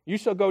 you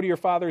shall go to your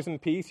fathers in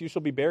peace. You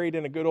shall be buried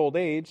in a good old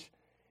age.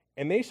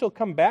 And they shall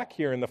come back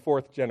here in the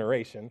 4th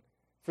generation,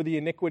 for the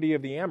iniquity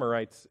of the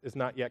Amorites is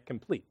not yet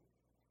complete."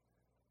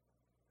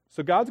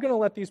 So God's going to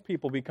let these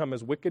people become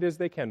as wicked as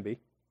they can be.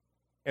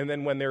 And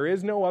then when there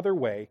is no other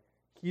way,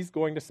 he's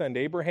going to send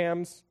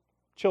Abraham's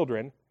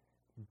children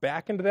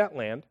back into that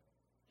land.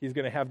 He's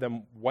going to have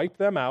them wipe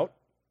them out,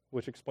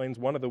 which explains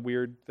one of the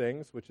weird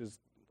things, which is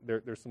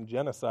there's some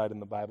genocide in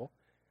the Bible.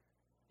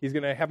 He's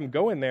going to have them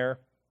go in there,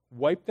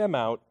 wipe them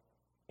out,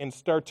 and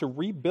start to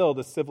rebuild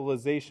a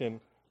civilization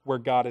where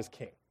God is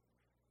king.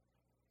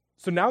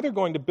 So now they're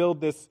going to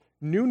build this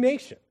new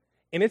nation.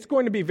 And it's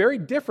going to be very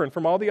different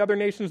from all the other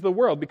nations of the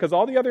world, because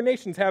all the other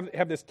nations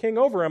have this king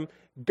over them.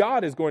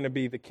 God is going to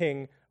be the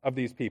king of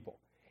these people.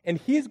 And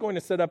he's going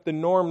to set up the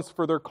norms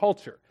for their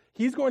culture.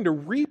 He's going to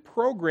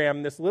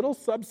reprogram this little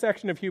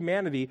subsection of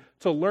humanity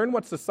to learn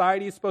what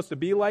society is supposed to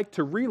be like,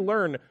 to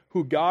relearn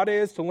who God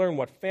is, to learn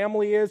what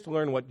family is, to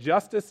learn what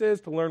justice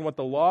is, to learn what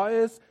the law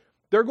is.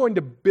 They're going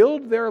to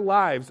build their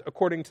lives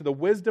according to the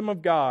wisdom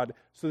of God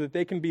so that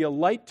they can be a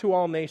light to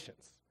all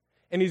nations.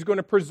 And he's going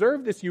to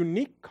preserve this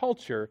unique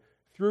culture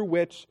through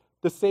which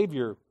the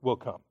Savior will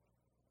come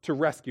to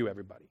rescue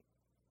everybody.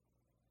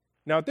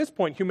 Now, at this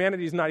point,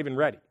 humanity is not even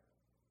ready.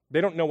 They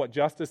don't know what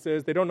justice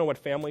is. They don't know what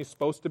family is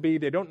supposed to be.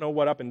 They don't know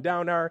what up and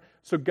down are.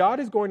 So God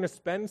is going to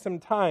spend some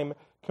time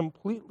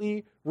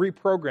completely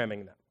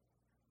reprogramming them.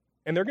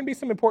 And there are going to be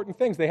some important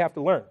things they have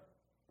to learn.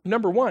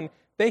 Number one,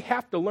 they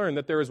have to learn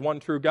that there is one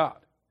true God.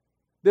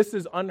 This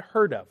is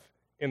unheard of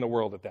in the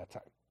world at that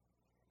time.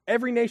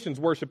 Every nation's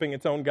worshiping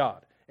its own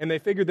God. And they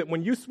figured that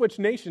when you switch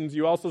nations,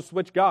 you also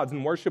switch gods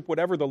and worship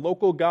whatever the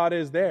local god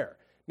is there.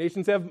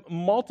 Nations have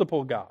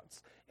multiple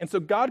gods. And so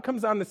God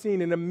comes on the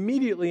scene, and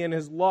immediately in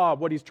his law,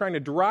 what he's trying to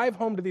drive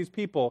home to these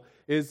people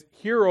is,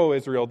 "Hear, O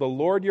Israel, the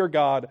Lord your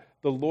God,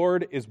 the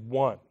Lord is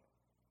one."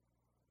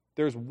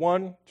 There's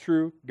one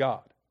true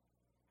God.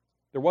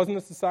 There wasn't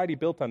a society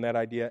built on that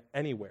idea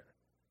anywhere.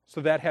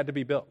 So that had to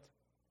be built.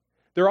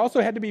 There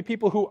also had to be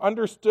people who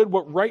understood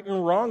what right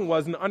and wrong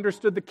was and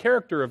understood the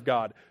character of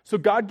God. So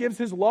God gives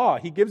his law.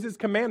 He gives his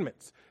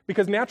commandments.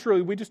 Because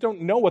naturally, we just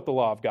don't know what the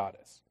law of God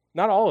is.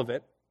 Not all of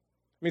it.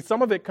 I mean,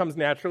 some of it comes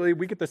naturally.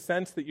 We get the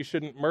sense that you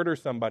shouldn't murder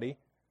somebody.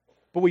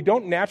 But we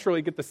don't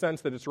naturally get the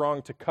sense that it's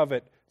wrong to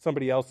covet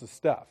somebody else's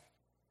stuff.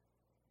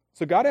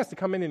 So God has to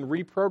come in and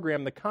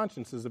reprogram the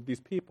consciences of these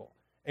people.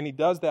 And he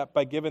does that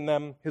by giving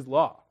them his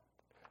law.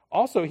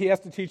 Also, he has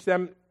to teach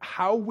them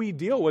how we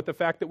deal with the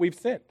fact that we've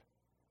sinned.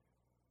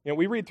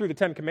 We read through the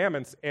 10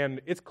 Commandments,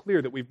 and it's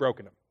clear that we've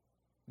broken them.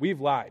 We've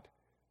lied.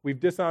 We've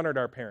dishonored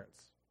our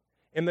parents.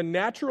 And the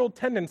natural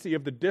tendency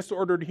of the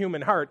disordered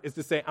human heart is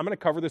to say, "I'm going to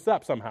cover this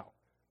up somehow.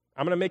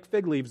 I'm going to make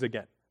fig leaves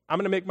again. I'm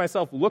going to make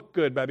myself look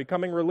good by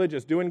becoming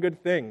religious, doing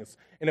good things.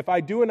 And if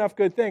I do enough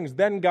good things,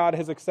 then God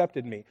has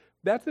accepted me.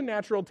 That's the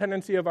natural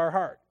tendency of our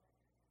heart.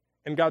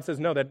 And God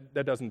says, no, that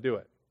doesn't do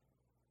it.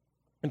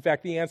 In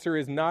fact, the answer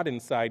is not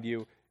inside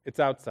you, it's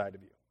outside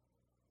of you.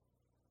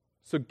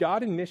 So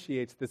God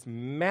initiates this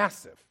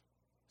massive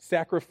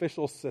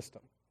sacrificial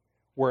system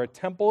where a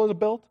temple is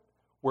built,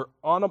 where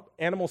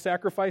animal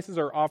sacrifices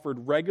are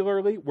offered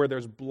regularly, where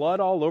there's blood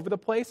all over the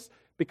place,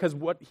 because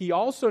what he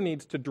also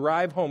needs to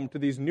drive home to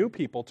these new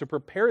people to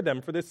prepare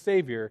them for this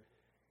Savior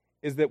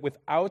is that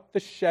without the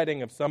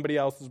shedding of somebody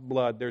else's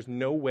blood, there's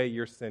no way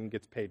your sin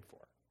gets paid for.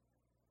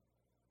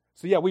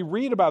 So yeah, we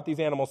read about these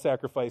animal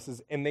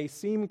sacrifices, and they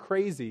seem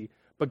crazy,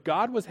 but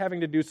God was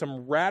having to do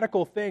some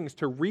radical things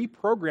to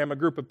reprogram a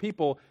group of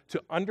people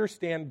to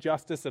understand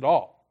justice at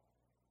all.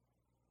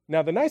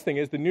 Now, the nice thing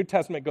is the New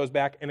Testament goes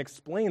back and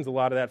explains a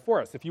lot of that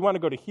for us. If you want to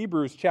go to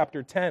Hebrews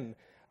chapter 10,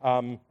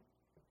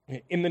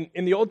 in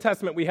the Old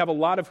Testament, we have a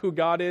lot of who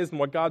God is and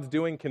what God's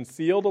doing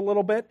concealed a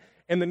little bit.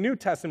 In the New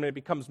Testament, it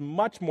becomes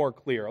much more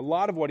clear. A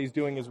lot of what he's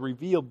doing is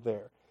revealed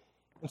there.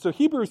 And so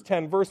Hebrews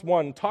 10, verse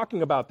 1,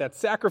 talking about that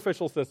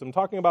sacrificial system,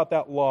 talking about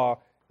that law,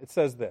 it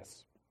says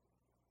this.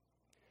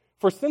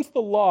 For since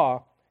the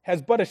law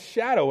has but a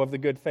shadow of the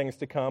good things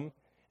to come,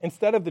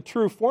 instead of the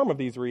true form of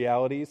these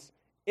realities,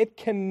 it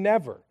can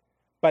never,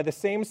 by the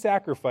same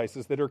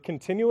sacrifices that are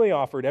continually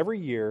offered every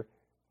year,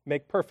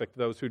 make perfect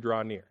those who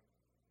draw near.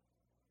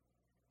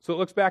 So it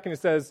looks back and it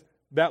says,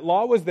 that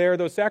law was there,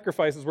 those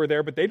sacrifices were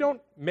there, but they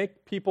don't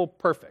make people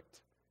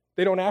perfect.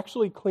 They don't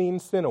actually clean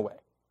sin away.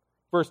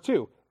 Verse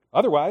 2,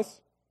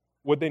 otherwise,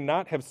 would they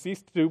not have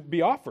ceased to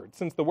be offered,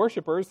 since the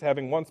worshipers,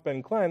 having once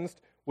been cleansed,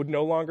 would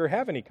no longer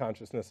have any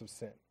consciousness of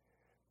sin?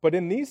 But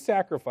in these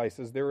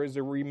sacrifices there is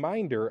a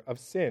reminder of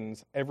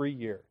sins every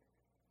year.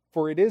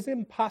 For it is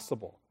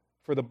impossible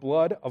for the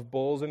blood of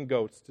bulls and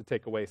goats to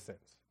take away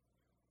sins.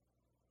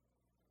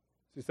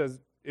 So he says,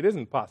 it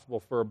isn't possible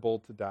for a bull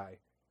to die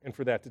and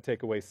for that to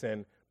take away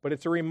sin, but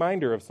it's a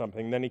reminder of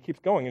something. Then he keeps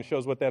going and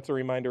shows what that's a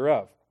reminder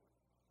of.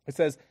 It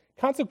says,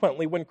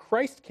 consequently, when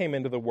Christ came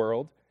into the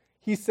world,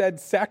 he said,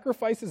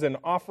 sacrifices and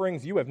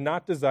offerings you have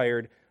not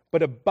desired,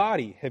 but a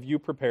body have you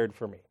prepared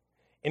for me.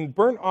 In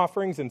burnt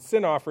offerings and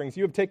sin offerings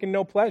you have taken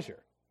no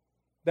pleasure.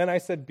 Then I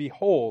said,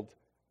 behold,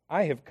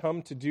 I have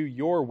come to do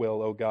your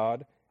will, O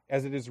God,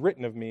 as it is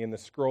written of me in the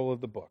scroll of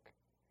the book.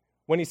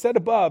 When he said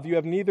above, you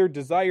have neither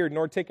desired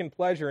nor taken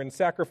pleasure in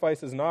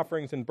sacrifices and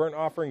offerings and burnt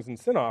offerings and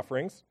sin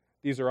offerings,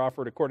 these are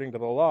offered according to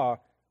the law,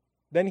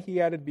 then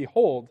he added,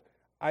 behold,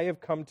 I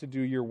have come to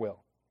do your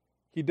will.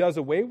 He does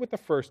away with the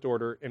first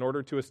order in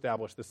order to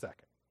establish the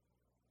second.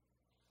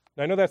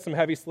 Now, I know that's some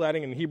heavy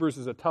sledding, and Hebrews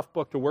is a tough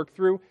book to work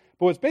through,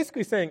 but what's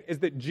basically saying is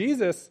that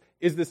Jesus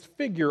is this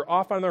figure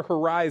off on the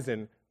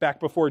horizon back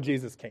before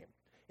Jesus came.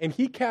 And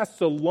he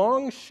casts a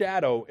long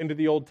shadow into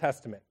the Old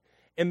Testament.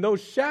 And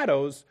those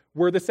shadows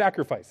were the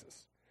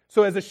sacrifices.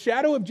 So as a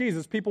shadow of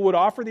Jesus, people would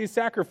offer these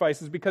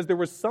sacrifices because there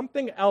was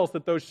something else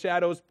that those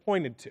shadows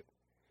pointed to.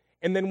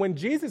 And then when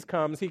Jesus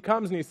comes, he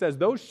comes and he says,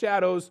 those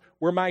shadows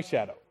were my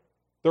shadow.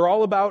 They're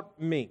all about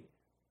me.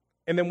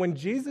 And then when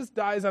Jesus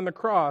dies on the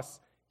cross,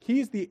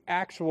 he's the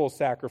actual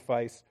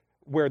sacrifice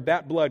where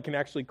that blood can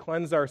actually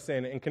cleanse our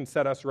sin and can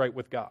set us right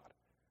with God.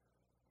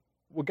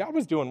 What God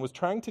was doing was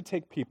trying to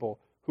take people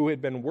who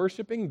had been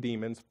worshiping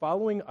demons,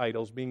 following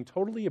idols, being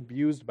totally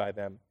abused by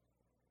them,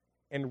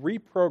 and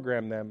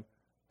reprogram them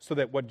so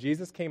that what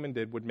Jesus came and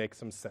did would make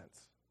some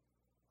sense.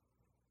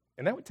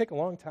 And that would take a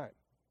long time.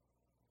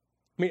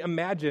 I mean,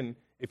 imagine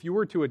if you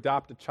were to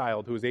adopt a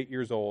child who was 8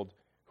 years old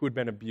who had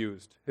been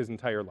abused his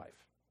entire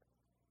life.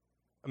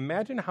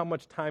 Imagine how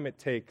much time it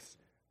takes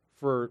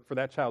for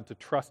that child to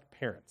trust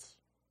parents,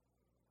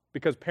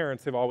 because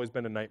parents have always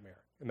been a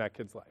nightmare in that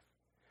kid's life.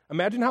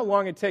 Imagine how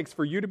long it takes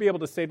for you to be able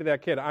to say to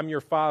that kid, I'm your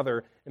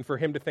father, and for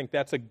him to think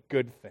that's a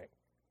good thing.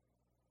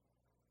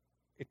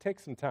 It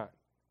takes some time.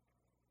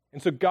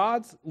 And so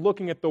God's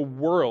looking at the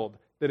world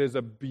that is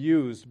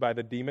abused by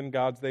the demon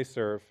gods they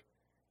serve,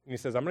 and he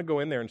says, I'm going to go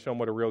in there and show them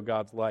what a real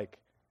God's like,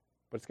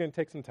 but it's going to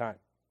take some time.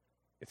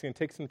 It's going to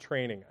take some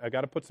training. I've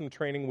got to put some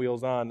training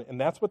wheels on,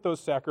 and that's what those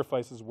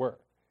sacrifices were.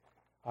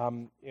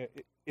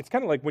 It's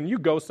kind of like when you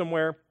go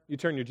somewhere, you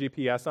turn your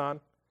GPS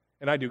on,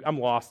 and I do. I'm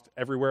lost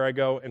everywhere I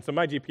go, and so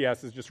my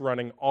GPS is just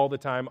running all the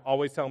time,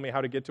 always telling me how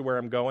to get to where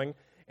I'm going,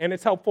 and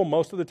it's helpful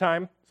most of the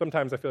time.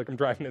 Sometimes I feel like I'm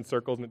driving in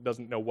circles and it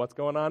doesn't know what's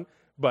going on,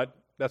 but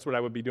that's what I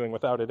would be doing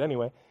without it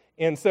anyway.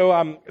 And so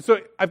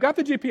I've got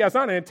the GPS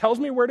on, and it tells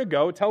me where to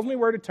go, it tells me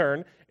where to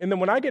turn, and then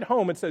when I get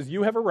home, it says,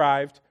 you have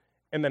arrived,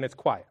 and then it's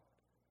quiet.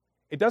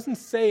 It doesn't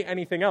say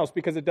anything else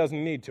because it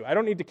doesn't need to. I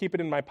don't need to keep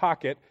it in my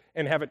pocket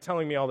and have it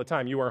telling me all the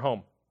time, you are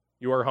home,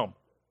 you are home.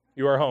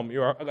 You are home.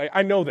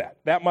 I know that.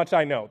 That much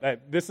I know,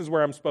 that this is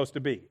where I'm supposed to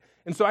be.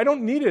 And so I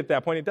don't need it at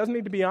that point. It doesn't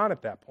need to be on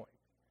at that point.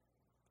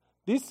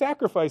 These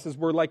sacrifices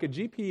were like a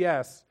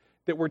GPS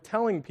that were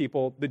telling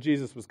people that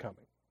Jesus was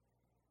coming.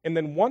 And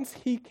then once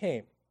he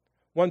came,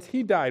 once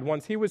he died,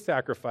 once he was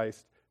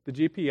sacrificed, the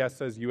GPS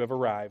says you have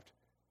arrived,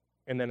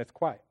 and then it's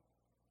quiet.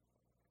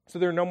 So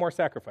there are no more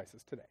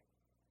sacrifices today.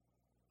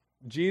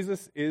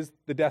 Jesus is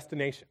the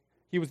destination.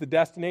 He was the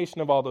destination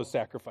of all those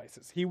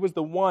sacrifices. He was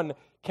the one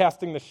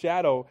casting the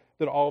shadow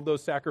that all of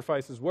those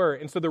sacrifices were.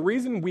 And so the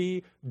reason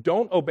we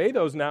don't obey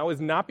those now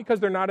is not because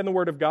they're not in the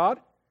Word of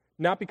God,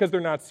 not because they're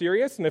not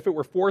serious. And if it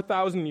were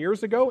 4,000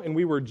 years ago and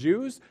we were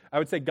Jews, I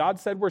would say, God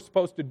said we're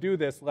supposed to do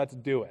this, let's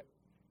do it.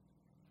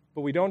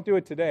 But we don't do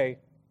it today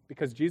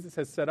because Jesus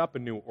has set up a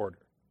new order.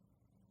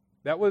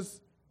 That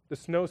was the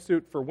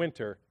snowsuit for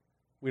winter.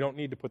 We don't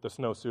need to put the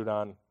snowsuit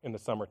on in the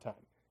summertime.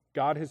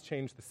 God has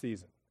changed the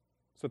season,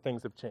 so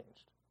things have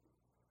changed.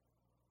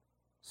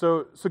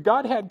 So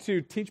God had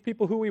to teach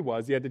people who he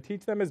was. He had to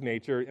teach them his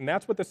nature, and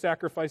that's what the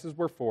sacrifices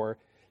were for.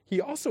 He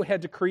also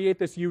had to create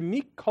this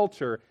unique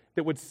culture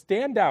that would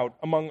stand out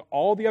among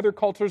all the other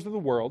cultures of the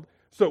world,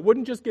 so it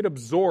wouldn't just get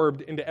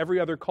absorbed into every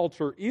other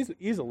culture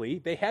easily.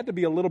 They had to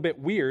be a little bit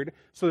weird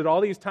so that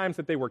all these times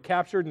that they were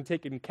captured and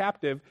taken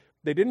captive,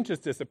 they didn't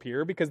just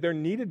disappear because there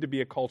needed to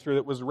be a culture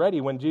that was ready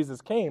when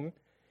Jesus came.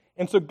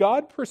 And so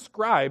God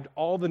prescribed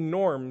all the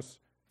norms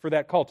for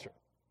that culture.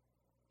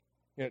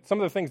 Some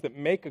of the things that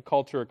make a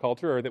culture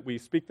are that we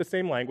speak the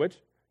same language.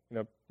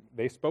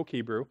 They spoke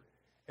Hebrew.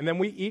 And then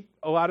we eat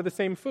a lot of the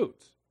same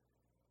foods.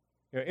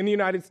 In the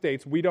United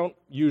States, we don't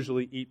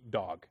usually eat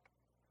dog.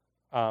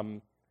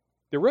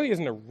 There really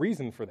isn't a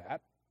reason for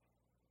that.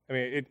 I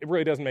mean, it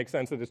really doesn't make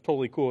sense that it's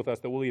totally cool with us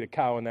that we'll eat a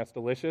cow and that's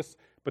delicious,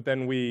 but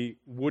then we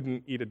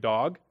wouldn't eat a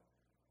dog.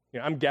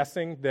 I'm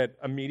guessing that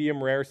a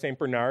medium rare St.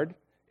 Bernard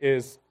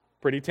is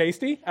pretty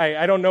tasty.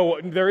 I don't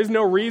know. There is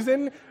no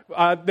reason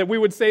that we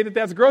would say that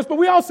that's gross, but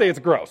we all say it's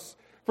gross.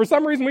 For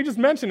some reason, we just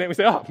mention it. We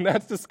say, oh,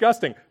 that's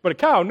disgusting. But a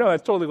cow, no,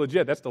 that's totally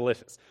legit. That's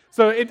delicious.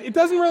 So it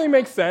doesn't really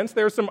make sense.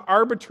 There are some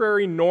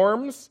arbitrary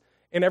norms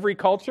in every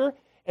culture.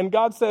 And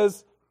God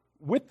says,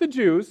 with the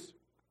Jews,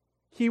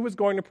 he was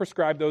going to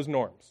prescribe those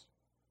norms.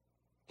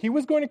 He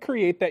was going to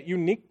create that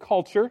unique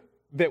culture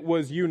that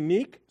was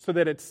unique so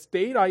that it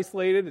stayed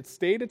isolated, it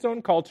stayed its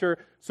own culture.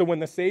 So when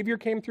the Savior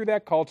came through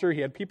that culture, he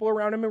had people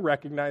around him who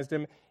recognized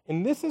him.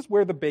 And this is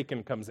where the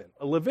bacon comes in.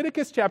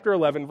 Leviticus chapter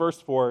 11,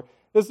 verse 4,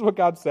 this is what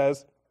God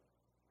says.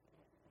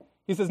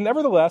 He says,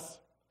 nevertheless,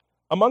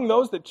 among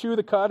those that chew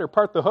the cud or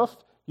part the hoof,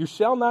 you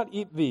shall not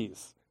eat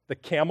these. The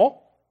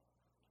camel,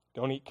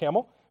 don't eat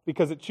camel,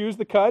 because it chews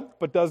the cud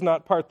but does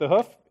not part the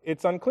hoof,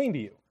 it's unclean to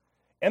you.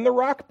 And the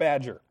rock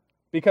badger,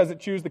 because it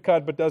chews the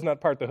cud but does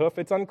not part the hoof,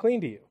 it's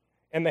unclean to you.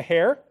 And the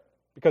hare,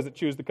 because it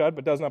chews the cud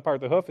but does not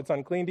part the hoof, it's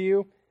unclean to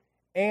you.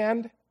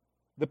 And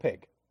the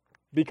pig,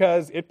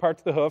 because it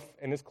parts the hoof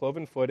and is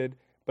cloven-footed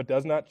but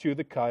does not chew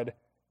the cud,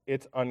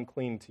 it's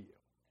unclean to you.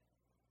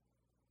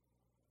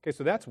 Okay,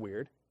 so that's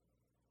weird.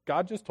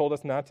 God just told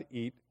us not to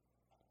eat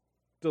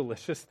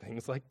delicious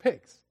things like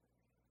pigs.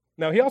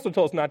 Now, he also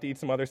told us not to eat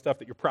some other stuff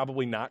that you're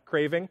probably not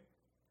craving.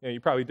 You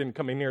probably didn't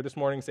come in here this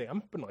morning and say,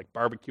 I'm going to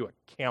barbecue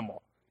a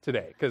camel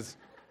today, because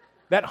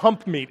that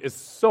hump meat is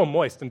so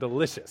moist and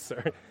delicious.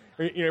 Or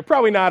you're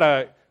probably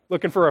not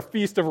looking for a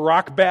feast of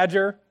rock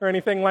badger or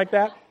anything like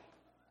that.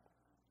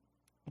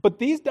 But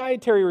these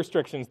dietary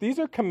restrictions, these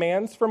are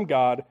commands from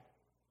God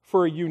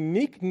for a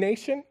unique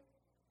nation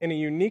in a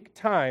unique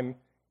time,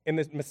 and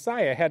the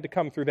Messiah had to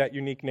come through that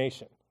unique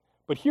nation.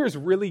 But here's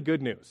really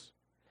good news.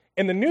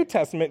 In the New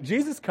Testament,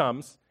 Jesus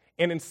comes,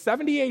 and in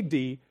 70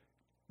 AD,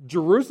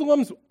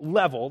 Jerusalem's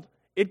leveled,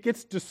 it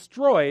gets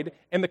destroyed,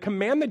 and the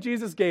command that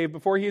Jesus gave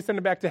before he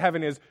ascended back to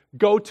heaven is,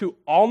 go to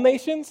all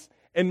nations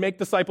and make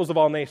disciples of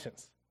all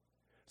nations.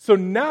 So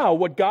now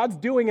what God's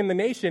doing in the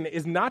nation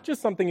is not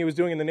just something he was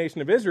doing in the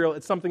nation of Israel,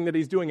 it's something that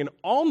he's doing in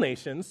all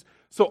nations.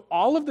 So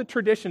all of the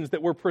traditions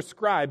that were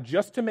prescribed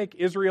just to make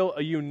Israel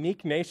a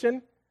unique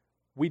nation,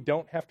 we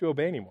don't have to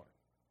obey anymore.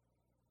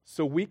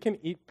 So we can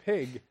eat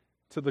pig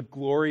to the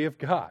glory of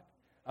God.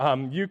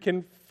 You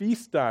can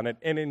feast on it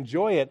and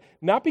enjoy it,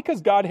 not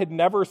because God had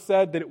never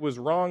said that it was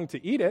wrong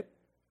to eat it.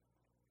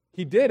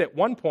 He did at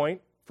one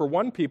point for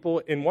one people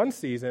in one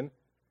season,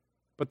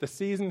 but the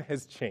season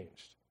has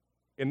changed.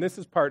 And this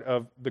is part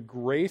of the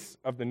grace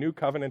of the new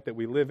covenant that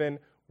we live in.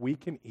 We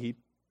can eat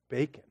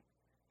bacon,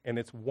 and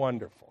it's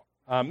wonderful.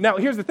 Now,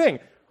 here's the thing.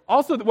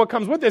 Also, what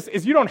comes with this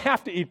is you don't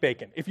have to eat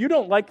bacon. If you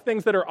don't like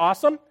things that are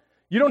awesome,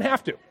 you don't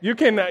have to. You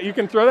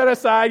can throw that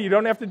aside. You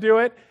don't have to do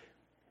it.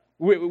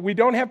 We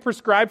don't have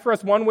prescribed for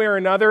us one way or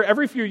another.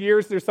 Every few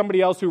years, there's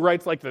somebody else who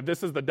writes like the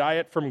This is the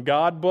Diet from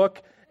God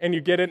book, and you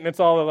get it, and it's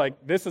all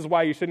like, this is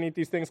why you shouldn't eat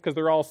these things because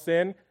they're all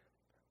sin.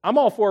 I'm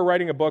all for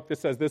writing a book that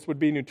says this would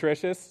be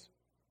nutritious,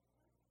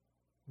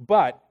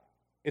 but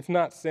it's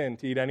not sin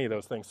to eat any of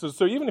those things.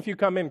 So even if you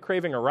come in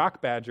craving a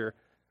rock badger,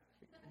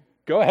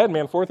 go ahead,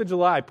 man, 4th of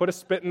July, put a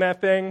spit in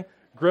that thing,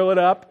 grill it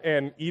up,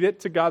 and eat it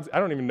to God's... I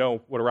don't even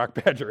know what a rock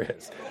badger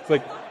is. It's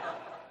like,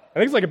 I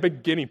think it's like a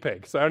big guinea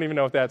pig, so I don't even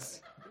know if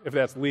that's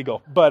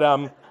legal.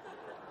 But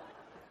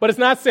it's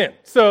not sin.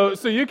 So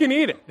you can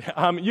eat it.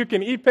 You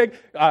can eat pig.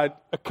 A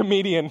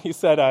comedian, he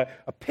said,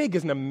 a pig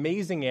is an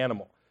amazing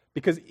animal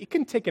because it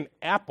can take an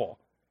apple,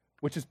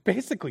 which is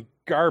basically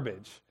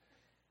garbage,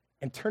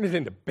 and turn it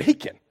into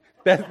bacon.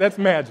 That's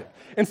magic.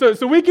 And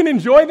so we can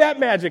enjoy that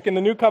magic in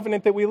the new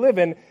covenant that we live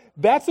in.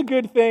 That's a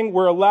good thing.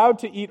 We're allowed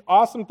to eat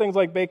awesome things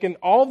like bacon.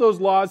 All those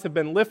laws have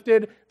been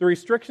lifted. The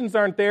restrictions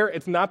aren't there.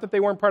 It's not that they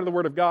weren't part of the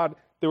Word of God.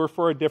 They were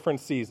for a different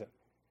season.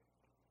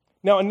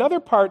 Now, another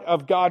part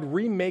of God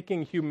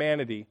remaking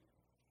humanity,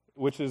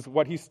 which is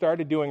what he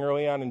started doing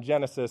early on in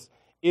Genesis,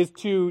 is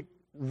to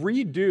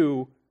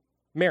redo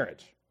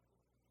marriage.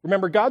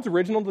 Remember, God's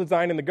original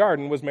design in the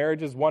garden was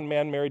marriage as one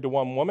man married to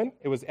one woman.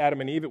 It was Adam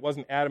and Eve. It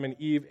wasn't Adam and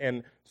Eve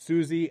and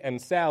Susie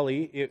and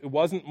Sally. It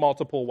wasn't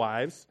multiple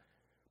wives.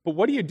 But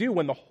what do you do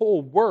when the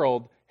whole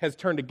world has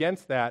turned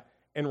against that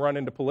and run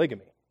into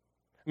polygamy?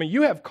 I mean,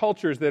 you have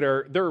cultures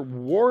they're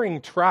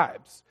warring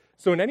tribes.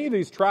 So in any of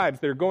these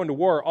tribes that are going to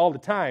war all the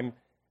time,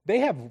 they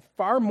have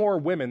far more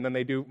women than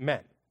they do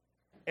men.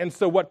 And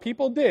so what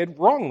people did,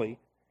 wrongly,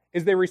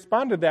 is they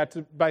responded to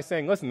that by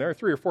saying, listen, there are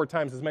 3 or 4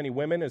 times as many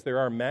women as there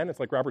are men. It's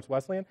like Robert's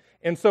Wesleyan.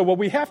 And so what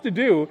we have to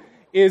do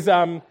is,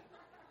 am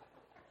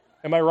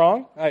I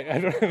wrong? I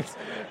don't know.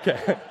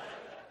 Okay.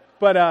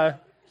 But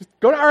just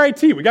go to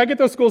RIT. We got to get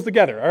those schools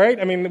together, all right?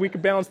 I mean, we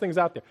could balance things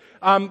out there.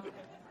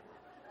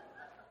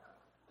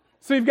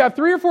 So you've got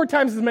 3 or 4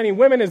 times as many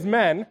women as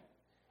men,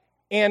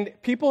 and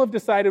people have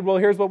decided, well,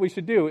 here's what we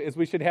should do, is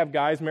we should have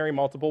guys marry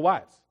multiple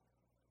wives.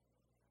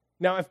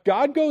 Now, if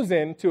God goes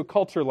into a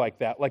culture like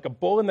that, like a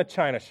bull in the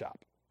china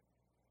shop,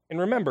 and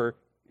remember,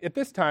 at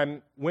this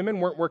time, women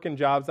weren't working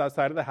jobs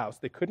outside of the house.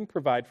 They couldn't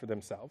provide for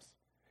themselves.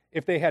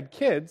 If they had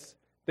kids,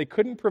 they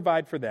couldn't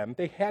provide for them.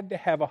 They had to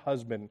have a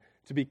husband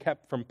to be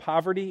kept from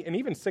poverty and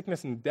even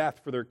sickness and death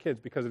for their kids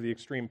because of the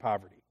extreme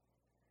poverty.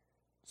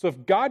 So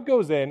if God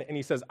goes in and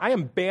he says, I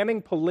am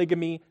banning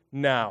polygamy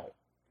now.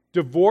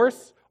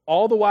 Divorce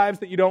all the wives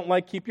that you don't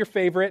like, keep your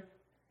favorite,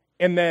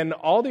 and then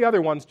all the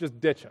other ones, just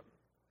ditch them.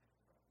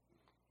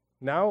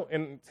 Now,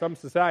 in some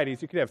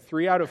societies, you could have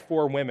 3 out of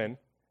 4 women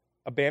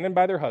abandoned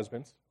by their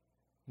husbands,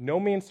 no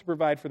means to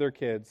provide for their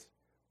kids,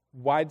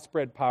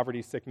 widespread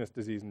poverty, sickness,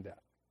 disease, and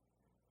death.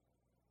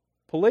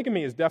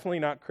 Polygamy is definitely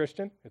not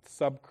Christian. It's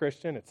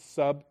sub-Christian. It's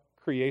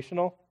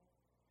sub-creational.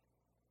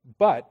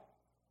 But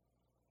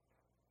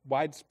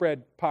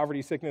widespread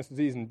poverty, sickness,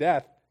 disease, and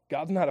death,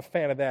 God's not a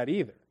fan of that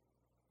either.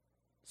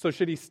 So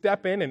should he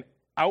step in and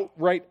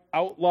outright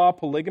outlaw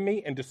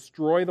polygamy and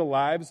destroy the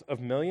lives of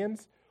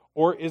millions?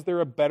 Or is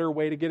there a better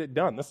way to get it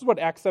done? This is what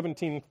Acts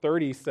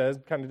 17:30 says,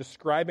 kind of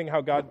describing how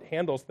God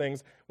handles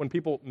things when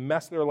people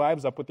mess their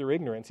lives up with their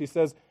ignorance. He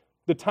says,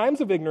 the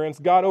times of ignorance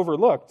God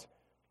overlooked,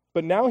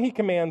 but now he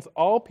commands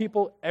all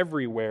people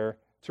everywhere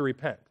to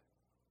repent.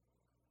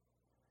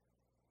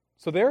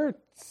 So there are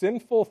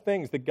sinful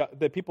things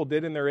that people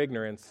did in their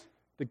ignorance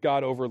that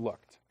God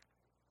overlooked.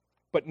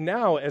 But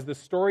now, as the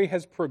story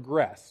has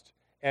progressed,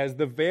 as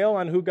the veil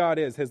on who God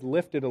is has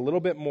lifted a little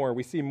bit more,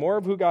 we see more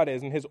of who God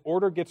is, and his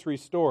order gets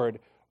restored.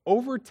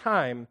 Over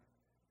time,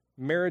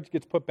 marriage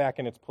gets put back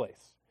in its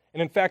place.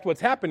 And in fact,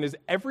 what's happened is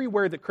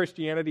everywhere that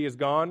Christianity has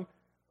gone,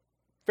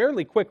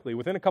 fairly quickly,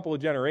 within a couple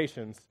of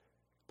generations,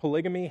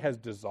 polygamy has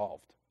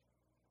dissolved.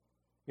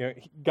 You know,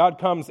 God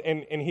comes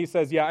and he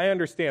says, yeah, I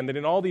understand that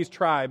in all these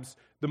tribes,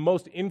 the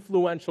most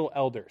influential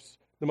elders,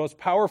 the most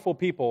powerful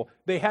people,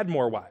 they had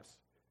more wives.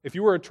 If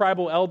you were a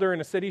tribal elder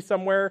in a city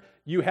somewhere,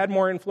 you had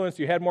more influence,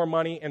 you had more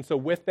money, and so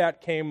with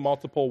that came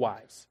multiple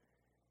wives.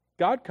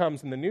 God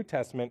comes in the New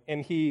Testament,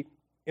 and he,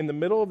 in the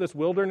middle of this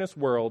wilderness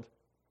world,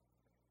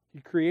 he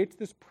creates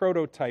this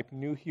prototype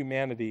new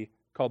humanity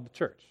called the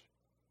church.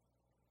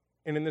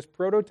 And in this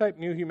prototype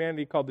new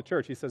humanity called the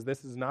church, he says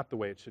this is not the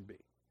way it should be.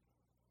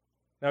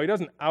 Now, he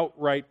doesn't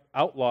outright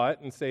outlaw it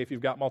and say if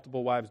you've got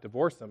multiple wives,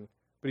 divorce them,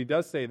 but he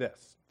does say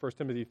this, 1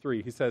 Timothy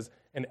 3, he says,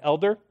 an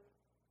elder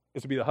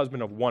is to be the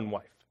husband of one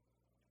wife.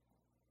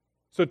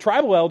 So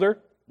tribal elder,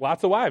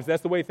 lots of wives.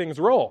 That's the way things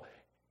roll.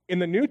 In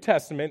the New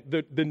Testament,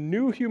 the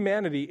new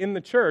humanity in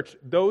the church,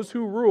 those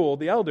who rule,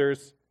 the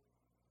elders,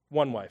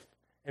 one wife.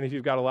 And if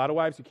you've got a lot of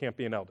wives, you can't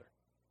be an elder.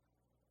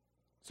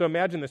 So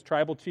imagine this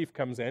tribal chief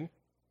comes in.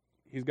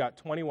 He's got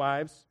 20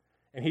 wives,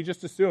 and he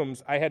just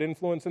assumes, I had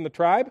influence in the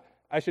tribe,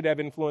 I should have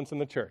influence in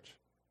the church.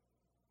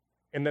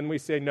 And then we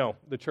say, no,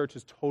 the church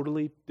is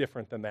totally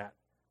different than that.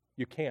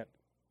 You can't.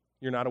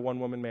 You're not a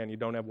one-woman man. You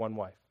don't have one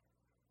wife.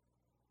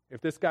 If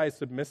this guy is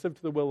submissive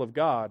to the will of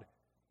God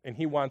and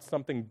he wants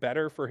something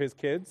better for his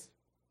kids,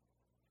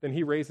 then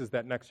he raises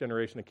that next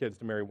generation of kids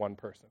to marry one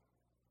person.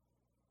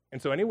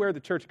 And so anywhere the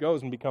church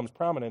goes and becomes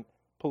prominent,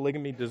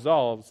 polygamy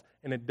dissolves,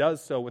 and it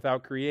does so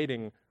without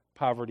creating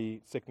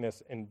poverty,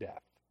 sickness, and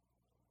death.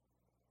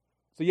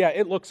 So yeah,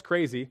 it looks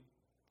crazy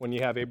when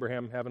you have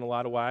Abraham having a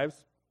lot of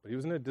wives, but he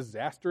was in a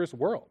disastrous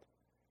world.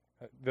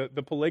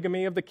 The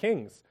polygamy of the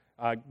kings.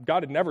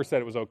 God had never said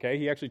it was okay.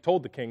 He actually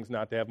told the kings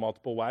not to have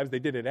multiple wives. They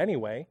did it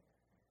anyway.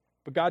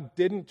 But God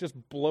didn't just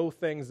blow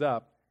things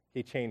up.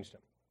 He changed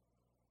them.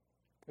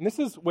 And this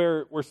is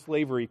where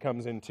slavery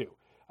comes in too.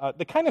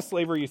 The kind of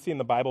slavery you see in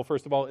the Bible,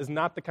 first of all, is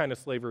not the kind of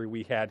slavery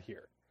we had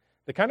here.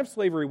 The kind of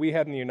slavery we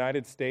had in the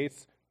United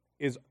States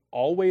is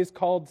always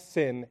called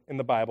sin in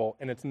the Bible,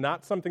 and it's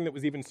not something that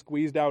was even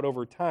squeezed out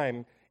over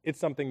time. It's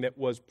something that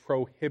was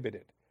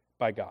prohibited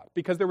by God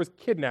because there was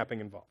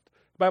kidnapping involved.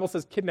 The Bible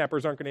says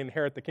kidnappers aren't going to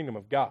inherit the kingdom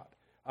of God.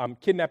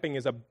 Kidnapping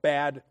is a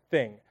bad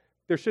thing.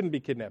 There shouldn't be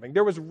kidnapping.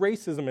 There was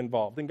racism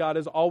involved, and God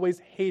has always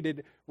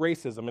hated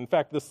racism. In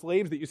fact, the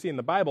slaves that you see in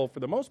the Bible, for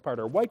the most part,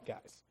 are white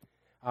guys.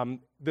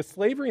 The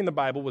slavery in the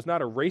Bible was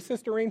not a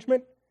racist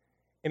arrangement,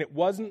 and it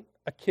wasn't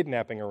a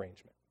kidnapping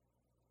arrangement.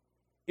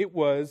 It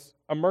was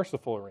a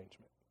merciful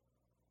arrangement.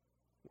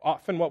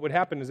 Often what would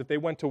happen is if they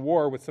went to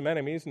war with some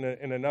enemies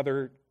in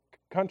another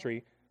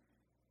country,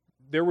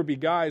 there would be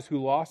guys who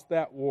lost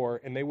that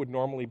war, and they would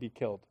normally be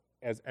killed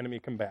as enemy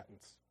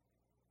combatants.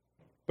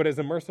 But as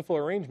a merciful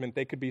arrangement,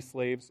 they could be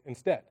slaves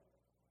instead.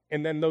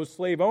 And then those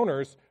slave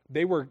owners,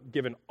 they were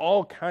given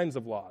all kinds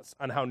of laws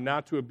on how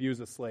not to abuse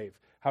a slave,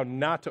 how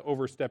not to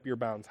overstep your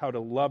bounds, how to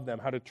love them,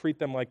 how to treat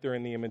them like they're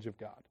in the image of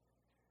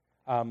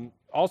God.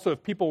 Also,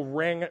 if people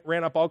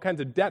ran up all kinds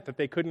of debt that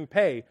they couldn't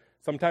pay,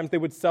 sometimes they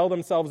would sell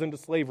themselves into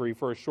slavery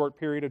for a short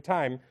period of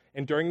time.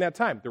 And during that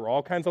time, there were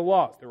all kinds of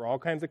laws, there were all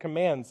kinds of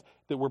commands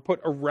that were put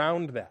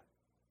around that.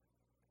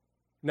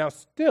 Now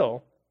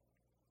still,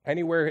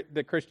 anywhere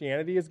that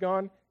Christianity has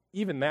gone,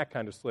 even that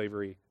kind of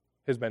slavery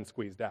has been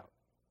squeezed out.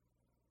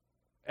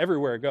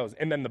 Everywhere it goes.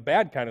 And then the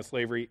bad kind of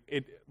slavery,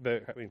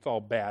 it's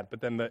all bad,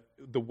 but then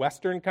the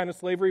Western kind of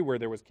slavery where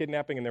there was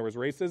kidnapping and there was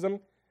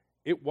racism,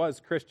 it was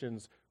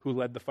Christians who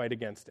led the fight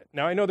against it.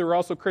 Now, I know there were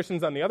also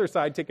Christians on the other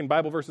side taking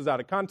Bible verses out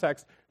of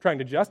context, trying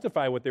to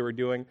justify what they were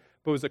doing,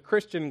 but it was a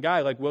Christian guy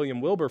like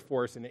William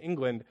Wilberforce in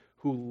England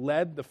who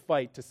led the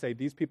fight to say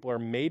these people are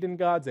made in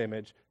God's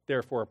image,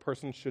 therefore a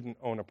person shouldn't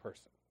own a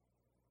person.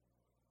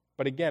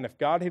 But again, if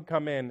God had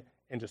come in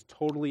and just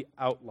totally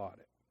outlawed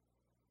it,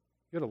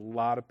 you had a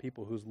lot of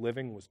people whose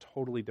living was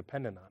totally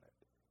dependent on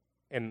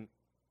it. And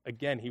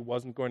again, he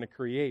wasn't going to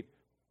create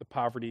the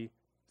poverty,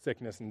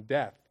 sickness, and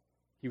death.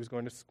 He was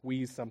going to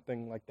squeeze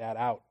something like that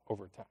out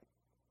over time.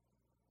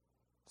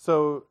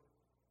 So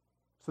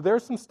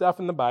there's some stuff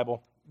in the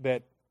Bible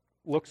that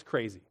looks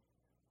crazy.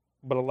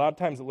 But a lot of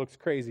times it looks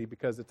crazy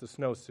because it's a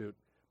snowsuit,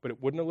 but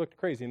it wouldn't have looked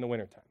crazy in the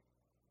wintertime.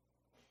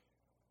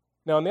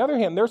 Now, on the other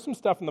hand, there's some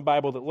stuff in the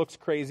Bible that looks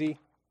crazy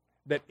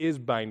that is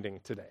binding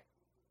today,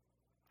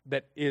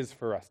 that is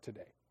for us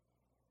today.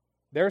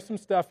 There's some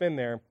stuff in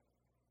there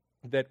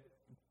that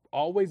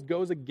always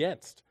goes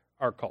against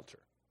our culture.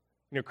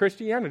 You know,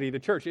 Christianity, the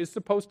church, is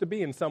supposed to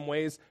be in some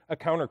ways a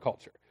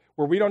counterculture,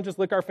 where we don't just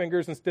lick our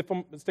fingers and stick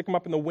them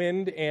up in the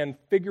wind and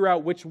figure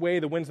out which way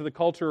the winds of the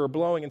culture are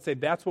blowing and say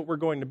that's what we're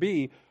going to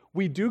be.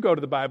 We do go to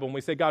the Bible and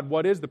we say, God,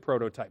 what is the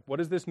prototype? What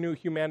does this new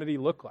humanity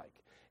look like?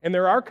 And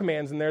there are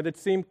commands in there that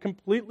seem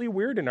completely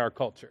weird in our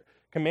culture.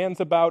 Commands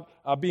about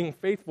being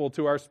faithful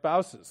to our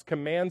spouses.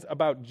 Commands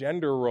about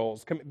gender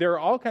roles. There are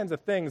all kinds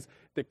of things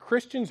that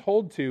Christians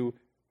hold to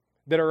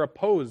that are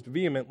opposed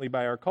vehemently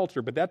by our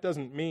culture, but that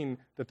doesn't mean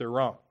that they're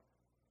wrong.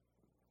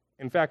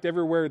 In fact,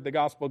 everywhere the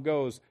gospel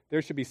goes,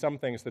 there should be some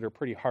things that are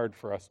pretty hard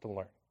for us to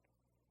learn.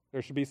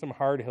 There should be some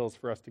hard hills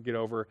for us to get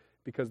over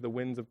because the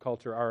winds of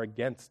culture are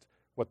against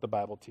what the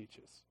Bible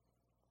teaches.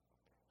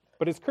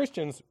 But as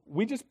Christians,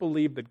 we just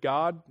believe that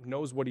God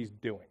knows what he's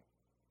doing.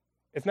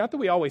 It's not that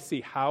we always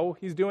see how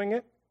he's doing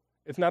it.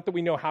 It's not that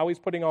we know how he's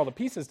putting all the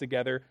pieces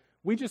together.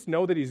 We just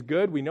know that he's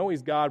good. We know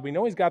he's God. We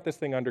know he's got this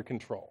thing under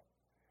control.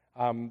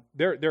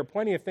 There are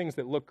plenty of things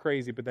that look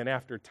crazy, but then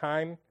after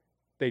time,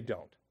 they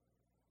don't.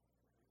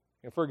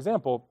 And for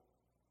example,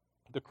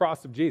 the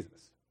cross of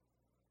Jesus.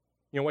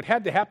 You know, what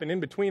had to happen in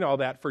between all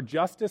that for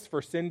justice,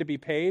 for sin to be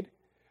paid,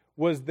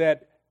 was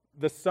that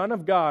the Son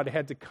of God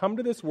had to come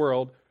to this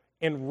world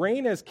and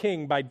reign as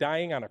king by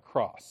dying on a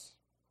cross.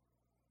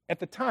 At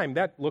the time,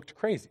 that looked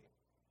crazy.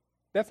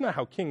 That's not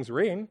how kings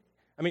reign.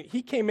 I mean,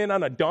 he came in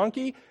on a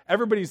donkey.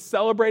 Everybody's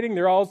celebrating.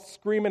 They're all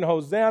screaming,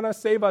 Hosanna,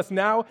 save us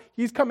now.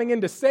 He's coming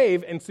in to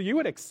save. And so you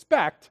would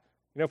expect,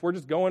 if we're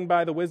just going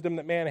by the wisdom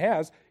that man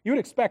has, you would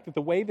expect that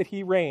the way that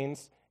he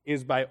reigns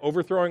is by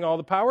overthrowing all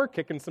the power,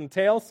 kicking some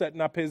tail,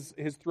 setting up his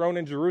throne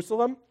in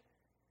Jerusalem.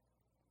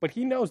 But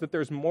he knows that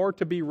there's more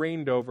to be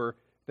reigned over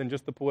than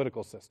just the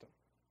political system.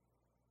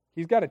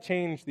 He's got to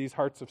change these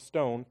hearts of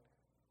stone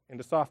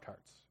into soft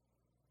hearts.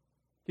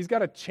 He's got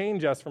to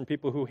change us from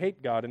people who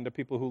hate God into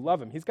people who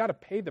love him. He's got to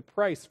pay the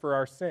price for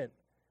our sin.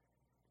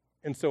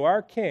 And so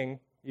our king,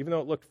 even though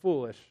it looked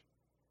foolish,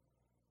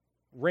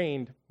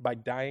 reigned by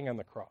dying on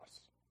the cross.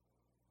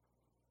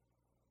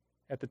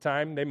 At the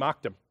time, they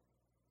mocked him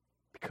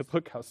because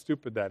look how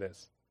stupid that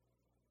is.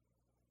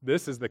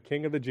 This is the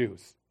king of the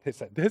Jews. They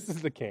said, this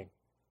is the king.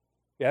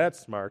 Yeah, that's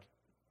smart.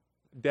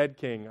 Dead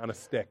king on a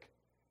stick.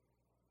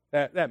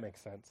 That makes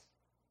sense.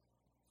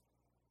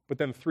 But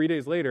then 3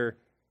 days later,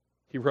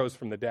 he rose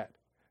from the dead,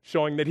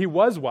 showing that he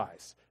was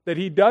wise, that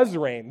he does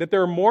reign, that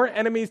there are more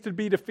enemies to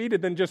be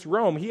defeated than just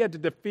Rome. He had to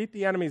defeat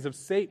the enemies of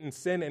Satan,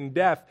 sin, and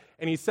death,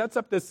 and he sets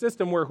up this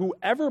system where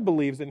whoever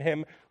believes in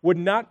him would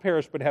not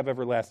perish but have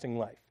everlasting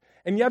life.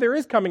 And yeah, there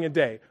is coming a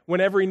day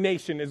when every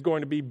nation is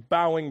going to be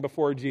bowing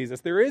before Jesus.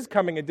 There is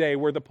coming a day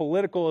where the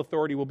political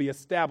authority will be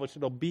established.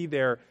 It'll be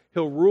there.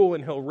 He'll rule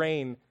and he'll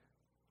reign.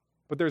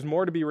 But there's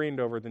more to be reigned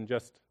over than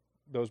just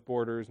those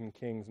borders and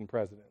kings and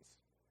presidents.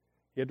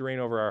 He had to reign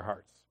over our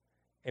hearts.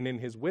 And in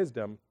his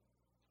wisdom,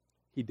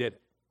 he did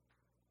it.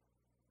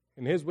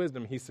 In his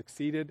wisdom, he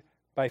succeeded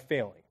by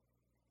failing.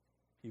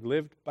 He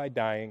lived by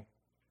dying.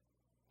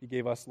 He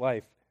gave us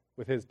life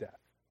with his death.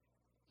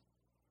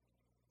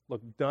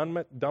 Looked dumb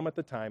at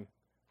the time,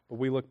 but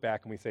we look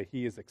back and we say,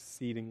 he is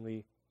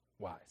exceedingly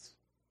wise.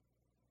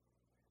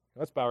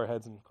 Let's bow our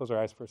heads and close our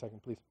eyes for a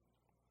second, please.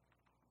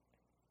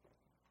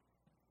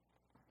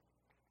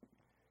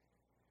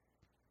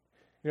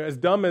 As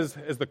dumb as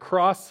the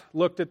cross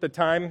looked at the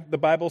time, the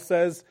Bible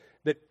says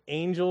that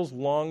angels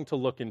long to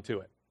look into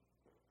it.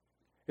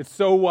 It's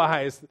so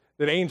wise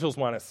that angels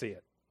want to see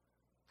it.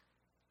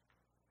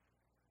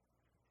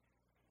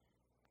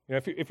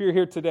 If you're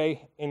here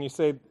today and you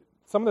say,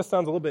 some of this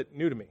sounds a little bit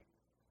new to me.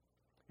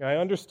 I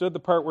understood the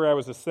part where I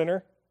was a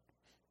sinner.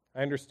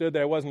 I understood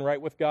that I wasn't right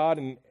with God,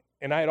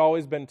 and I had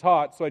always been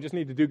taught, so I just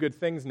need to do good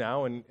things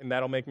now, and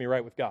that'll make me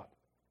right with God.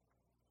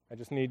 I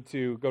just need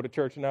to go to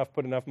church enough,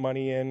 put enough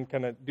money in,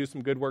 kind of do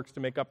some good works to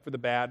make up for the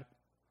bad.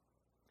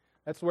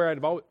 That's where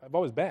I've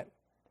always been.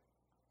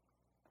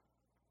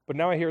 But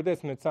now I hear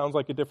this, and it sounds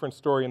like a different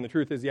story, and the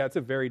truth is, it's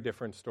a very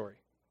different story.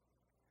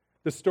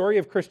 The story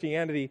of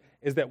Christianity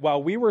is that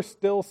while we were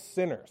still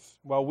sinners,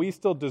 while we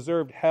still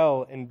deserved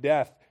hell and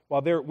death,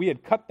 while we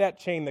had cut that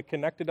chain that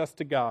connected us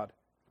to God,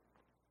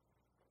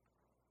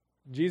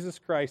 Jesus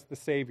Christ, the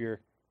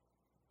Savior,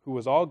 who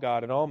was all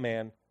God and all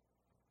man,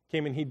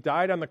 came and he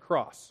died on the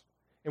cross.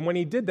 And when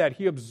he did that,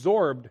 he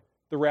absorbed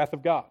the wrath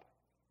of God.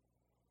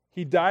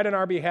 He died on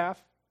our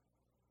behalf.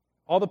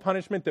 All the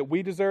punishment that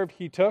we deserved,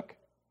 he took.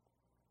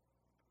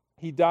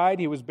 He died,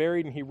 he was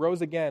buried, and he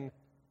rose again.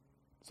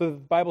 So that the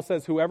Bible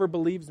says whoever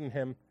believes in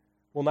him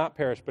will not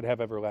perish but have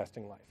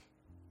everlasting life.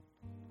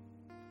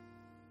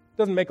 It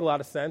doesn't make a lot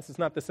of sense. It's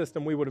not the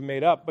system we would have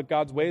made up, but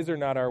God's ways are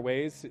not our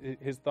ways.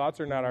 His thoughts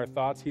are not our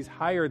thoughts. He's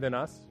higher than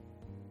us.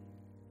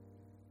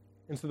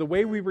 And so the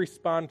way we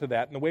respond to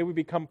that and the way we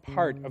become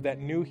part of that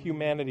new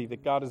humanity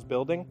that God is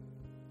building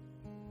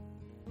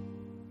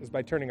is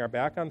by turning our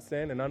back on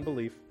sin and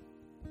unbelief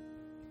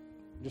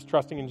and just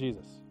trusting in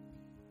Jesus.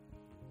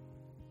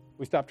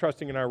 We stop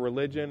trusting in our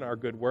religion, our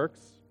good works.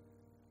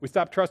 We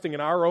stop trusting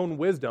in our own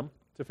wisdom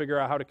to figure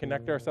out how to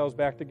connect ourselves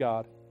back to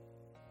God.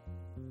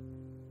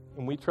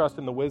 And we trust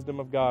in the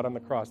wisdom of God on the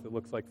cross that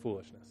looks like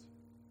foolishness.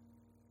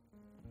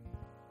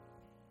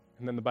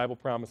 And then the Bible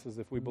promises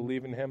if we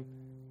believe in him,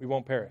 we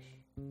won't perish.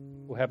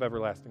 We'll have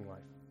everlasting life.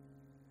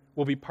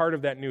 We'll be part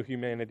of that new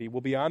humanity.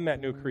 We'll be on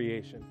that new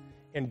creation.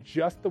 And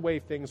just the way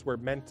things were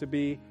meant to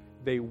be,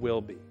 they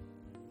will be.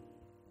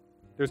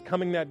 There's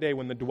coming that day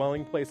when the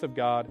dwelling place of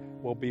God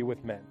will be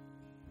with men.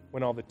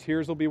 When all the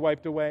tears will be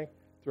wiped away,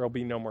 there will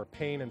be no more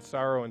pain and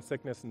sorrow and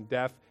sickness and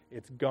death.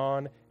 It's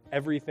gone.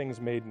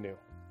 Everything's made new.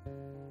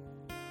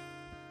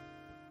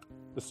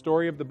 The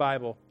story of the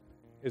Bible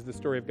is the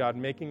story of God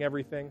making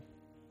everything,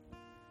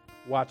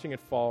 watching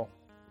it fall,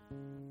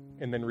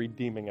 and then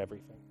redeeming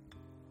everything.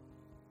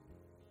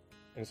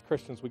 And as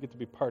Christians, we get to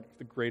be part of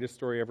the greatest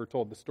story ever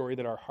told, the story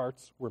that our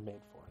hearts were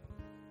made for.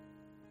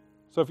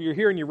 So if you're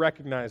here and you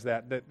recognize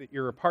that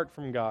you're apart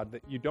from God,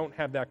 that you don't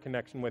have that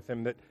connection with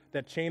him,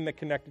 that chain that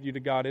connected you to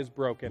God is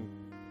broken,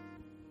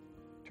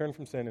 turn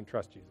from sin and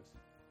trust Jesus.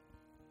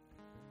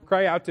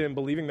 Cry out to him,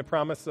 believing the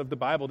promise of the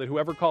Bible that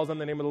whoever calls on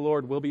the name of the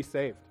Lord will be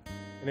saved.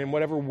 And in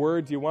whatever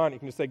words you want, you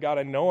can just say, God,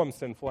 I know I'm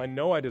sinful. I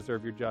know I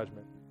deserve your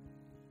judgment.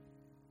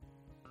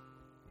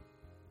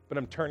 But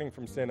I'm turning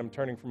from sin. I'm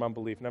turning from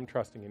unbelief, and I'm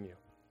trusting in you.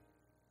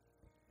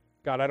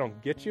 God, I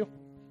don't get you.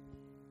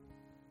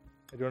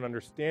 I don't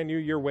understand you.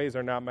 Your ways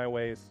are not my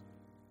ways,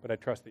 but I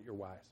trust that you're wise.